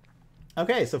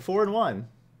 Okay, so 4-1.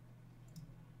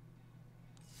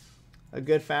 A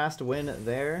good fast win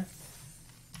there.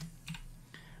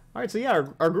 All right, so yeah,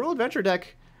 our Gruul Adventure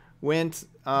deck went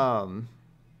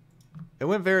it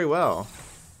went very well.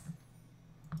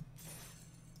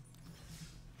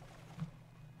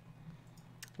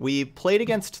 We played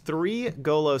against 3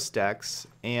 Golos decks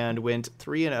and went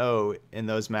 3-0 in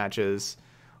those matches,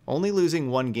 only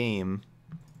losing 1 game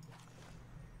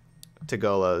to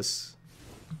Golos,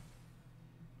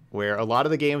 where a lot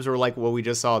of the games were like what we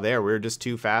just saw there. We were just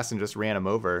too fast and just ran them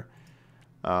over.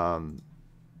 The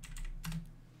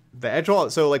Edgewall,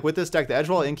 so like with this deck, the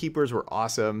Edgewall Innkeepers were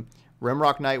awesome.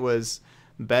 Rimrock Knight was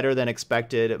better than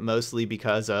expected, mostly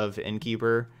because of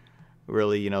Innkeeper.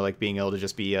 Really, you know, like being able to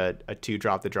just be a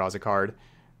 2-drop that draws a card,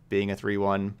 being a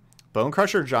 3-1. Bone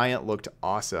Crusher Giant looked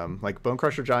awesome. Like, Bone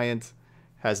Crusher Giant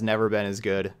has never been as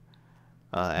good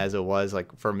as it was,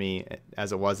 like, for me,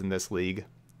 as it was in this league.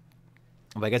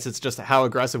 But I guess it's just how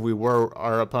aggressive we were.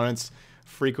 Our opponents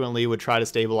frequently would try to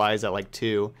stabilize at, like,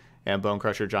 2, and Bone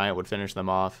Crusher Giant would finish them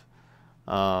off.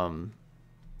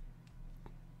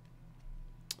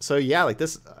 So, yeah, like,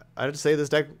 this, I'd say this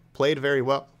deck played very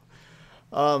well.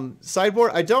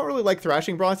 Sideboard, I don't really like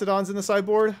Thrashing Brontodons in the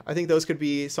sideboard. I think those could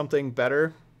be something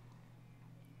better.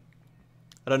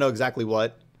 I don't know exactly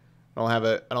what. I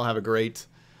don't have a great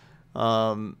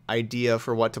idea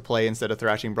for what to play instead of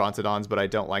Thrashing Brontodons, but I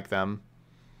don't like them.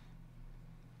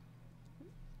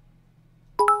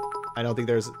 I don't think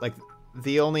there's like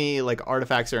the only like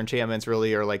artifacts or enchantments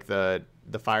really are like the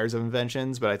Fires of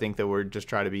Inventions, but I think that we're just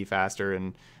trying to be faster,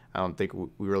 and I don't think we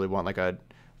really want like a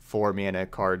 4-mana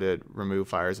card to remove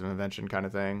Fires of Invention kind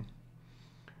of thing.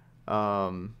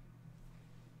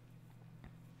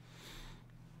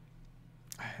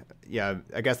 Yeah,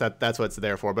 I guess that's what it's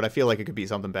there for, but I feel like it could be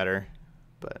something better.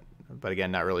 But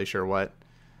again, not really sure what.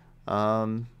 But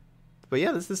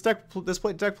yeah, this deck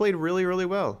played really, really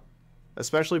well.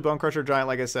 Especially Bone Crusher Giant,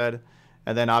 like I said.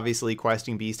 And then obviously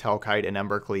Questing Beast, Hellkite, and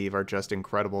Ember Cleave are just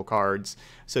incredible cards.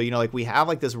 So, you know, like we have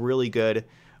like this really good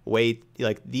way,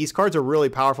 like these cards are really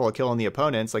powerful at killing the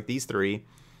opponents, like these 3.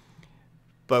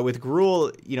 But with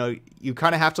Gruul, you know, you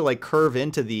kind of have to like curve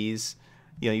into these.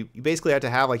 You know, you basically have to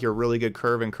have like your really good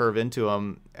curve and curve into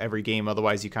them every game.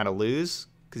 Otherwise, you kind of lose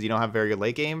because you don't have very good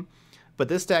late game. But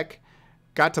this deck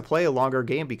got to play a longer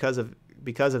game because of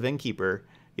Innkeeper.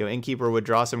 You know, Innkeeper would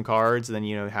draw some cards, and then,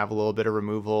 you know, have a little bit of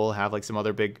removal, have like some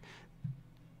other big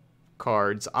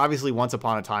cards. Obviously, Once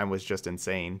Upon a Time was just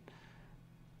insane.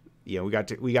 You know,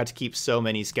 we got to keep so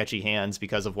many sketchy hands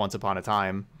because of Once Upon a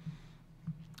Time.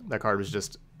 That card was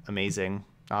just amazing.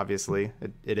 Obviously,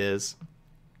 it is.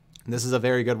 And this is a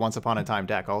very good Once Upon a Time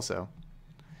deck also.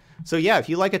 So yeah, if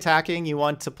you like attacking, you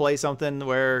want to play something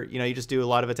where, you know, you just do a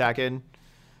lot of attacking,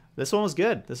 this one was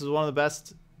good. This is one of the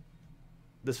best.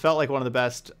 This felt like one of the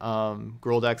best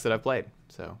Gruul decks that I've played.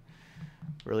 So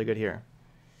really good here.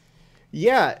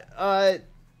 Yeah,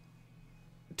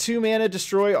 2 mana,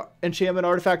 destroy enchantment,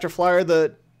 artifact, or flyer,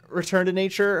 the return to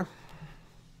nature.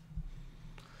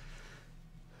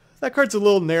 That card's a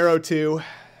little narrow too.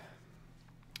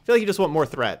 I feel like you just want more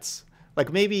threats.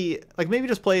 Like maybe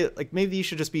just play, like maybe these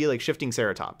should just be like Shifting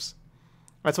Ceratops.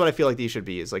 That's what I feel like these should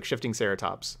be, is like Shifting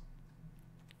Ceratops.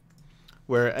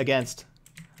 Where against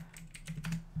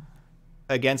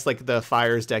like the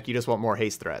Fires deck, you just want more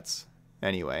haste threats.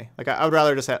 Anyway, like I would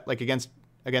rather just have, like against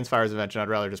Fires of Invention, I'd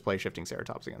rather just play Shifting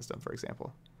Ceratops against them, for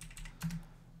example.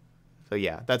 So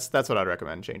yeah, that's what I'd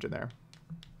recommend changing there.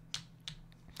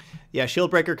 Yeah, Shield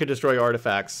Breaker could destroy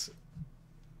artifacts.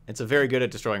 It's a very good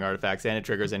at destroying artifacts, and it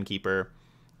triggers Innkeeper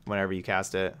whenever you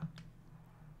cast it.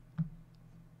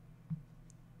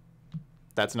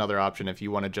 That's another option if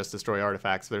you want to just destroy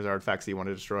artifacts. There's artifacts that you want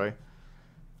to destroy.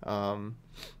 But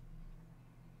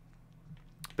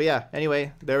yeah,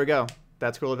 anyway, there we go.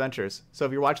 That's Gruul Adventures. So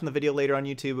if you're watching the video later on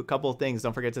YouTube, a couple of things.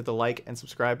 Don't forget to hit the like and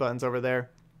subscribe buttons over there.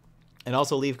 And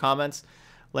also leave comments.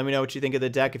 Let me know what you think of the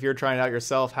deck. If you're trying it out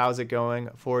yourself, how's it going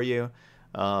for you?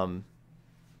 And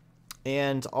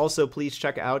also, please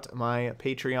check out my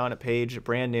Patreon page,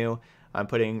 brand new. I'm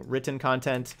putting written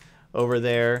content over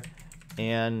there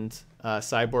and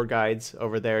sideboard guides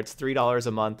over there. It's $3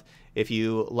 a month. If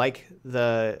you like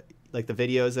the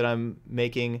videos that I'm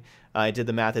making, I did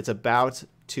the math. It's about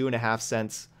 2.5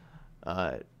 cents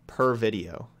per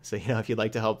video. So if you'd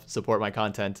like to help support my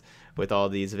content with all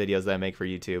these videos that I make for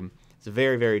YouTube, it's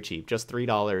very, very cheap. Just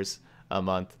 $3 a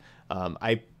month.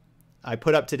 I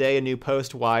put up today a new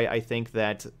post why I think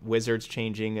that Wizards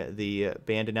changing the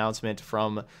band announcement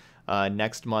from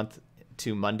next month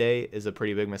to Monday is a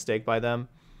pretty big mistake by them.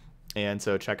 And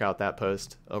so check out that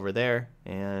post over there.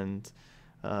 And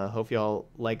hope y'all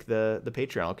like the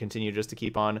Patreon. I'll continue just to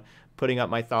keep on putting up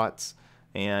my thoughts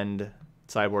and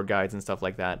sideboard guides and stuff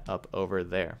like that up over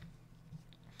there.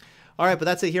 All right, but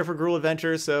that's it here for Gruul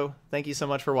Adventures. So thank you so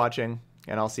much for watching,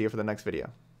 and I'll see you for the next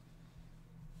video.